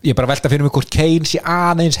 Ég bara velta fyrir mig hvort Kane sé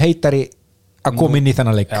aðeins heitari að koma inn í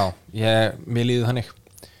þennan leik. Já, mér líður þannig,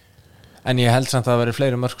 en ég held samt að það veri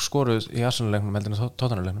fleiri mörk skoruð í Arsenal-leiknum heldur en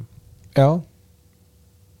Tottenham-leiknum. Já,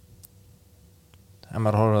 en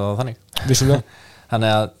maður horfður það á þannig vissulega.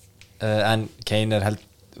 Þannig að en Kane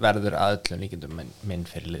verður að öllum líkindum minn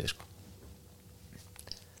fyrir liði sko.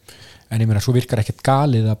 En ég meina, svo virkar ekkert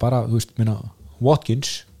galið að bara, þú veist, minna Watkins,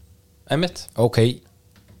 einmitt, ok,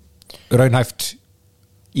 raunhæft,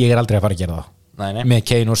 ég er aldrei að fara að gera það. Nei. Með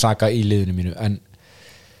Kane og Saka í liðinu mínu, en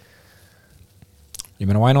ég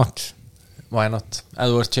meina, why not?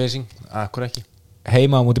 Ef þú ert chasing, akkur ekki.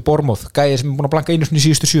 Heima á móti Bournemouth, gæði sem er búin að blanka einu svona í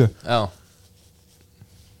síðustu 7. Já,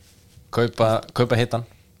 kaupa hittan.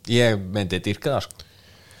 Ég myndi dýrka það sko.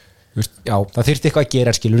 Já, það þyrfti eitthvað að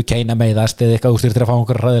gera, skilur, Kane að meiðast eða eitthvað, þú þyrftir að fá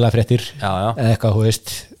einhver ræðilega fréttir eða eitthvað, þú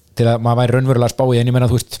veist, til að maður væri raunverulega að spá í, en ég meina,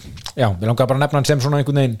 þú veist, já, við langar bara að nefna hann sem svona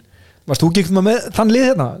einhvern veginn. Varst þú gíkt maður með þann lið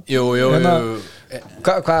hérna? Jú.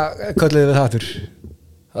 Hvað kölluðu við það aftur?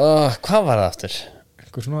 Hvað var það aftur?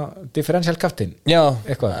 Eitthvað svona differential captain? Já,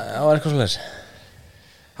 eitthvað. Það var eitthvað svoleiðis.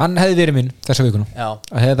 Hann hefði verið minn þessa vikuna. Já.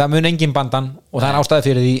 Það mun engin bandan og það er ástæði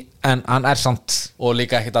fyrir því, en hann er samt og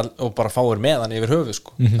líka ekkert og bara fáir með hann yfir höfu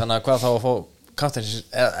sko. Þannig að hvað þá að fá captain,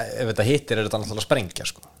 ef þetta hittir er þetta náttúrulega að sprengja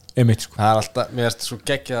sko. Einmitt sko. Það er alltaf, mér erst svo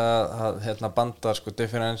geggja að banda sko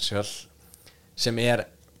differential sem er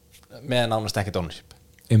með nánast ekkert ownership.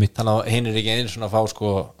 Einmitt. Þannig að hinn er ekki eins og að fá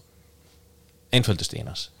sko einföldustu í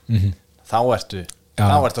hans. Þá ertu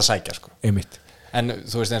að sækja sko. Einmitt. En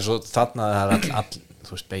þú veist eins og þarna það er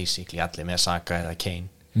þú veist basically allir með Saka eða Kane.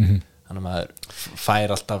 Þannig að maður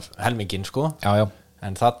fær alltaf helmingin sko. Já.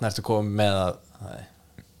 En þarna ertu komið með að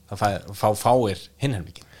fáir hinn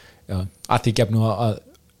helmingin. Já, að því gefnu að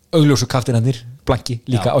augljósu kaftinarnir blanki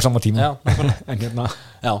líka á sama tíma. Já, en hérna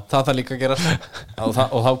já, það þarf líka að gera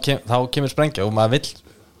og þá kemur sprengja og maður vill,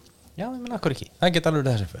 já, ég menna akkur ekki, það geta alveg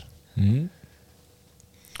þessi fyrr.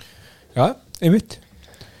 Já, einmitt.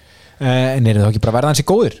 En er það ekki bara verða hansi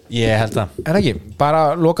góðir? Ég held það. Er ekki, bara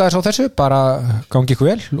loka þess á þessu, bara gangi ykkur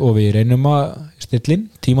vel og við reynum að stillin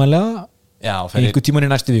tímanlega einhver tíman í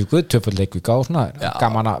næstu viku, töfaldleikvika og svona,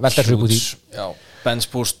 gaman að velta þessu upp út í. Já, bench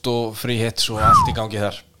boost og free hits og allt í gangi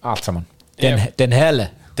þar. Allt saman. Den hele.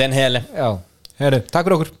 Den hele. Já, herru, takk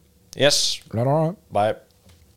fyrir okkur. Yes. Bye.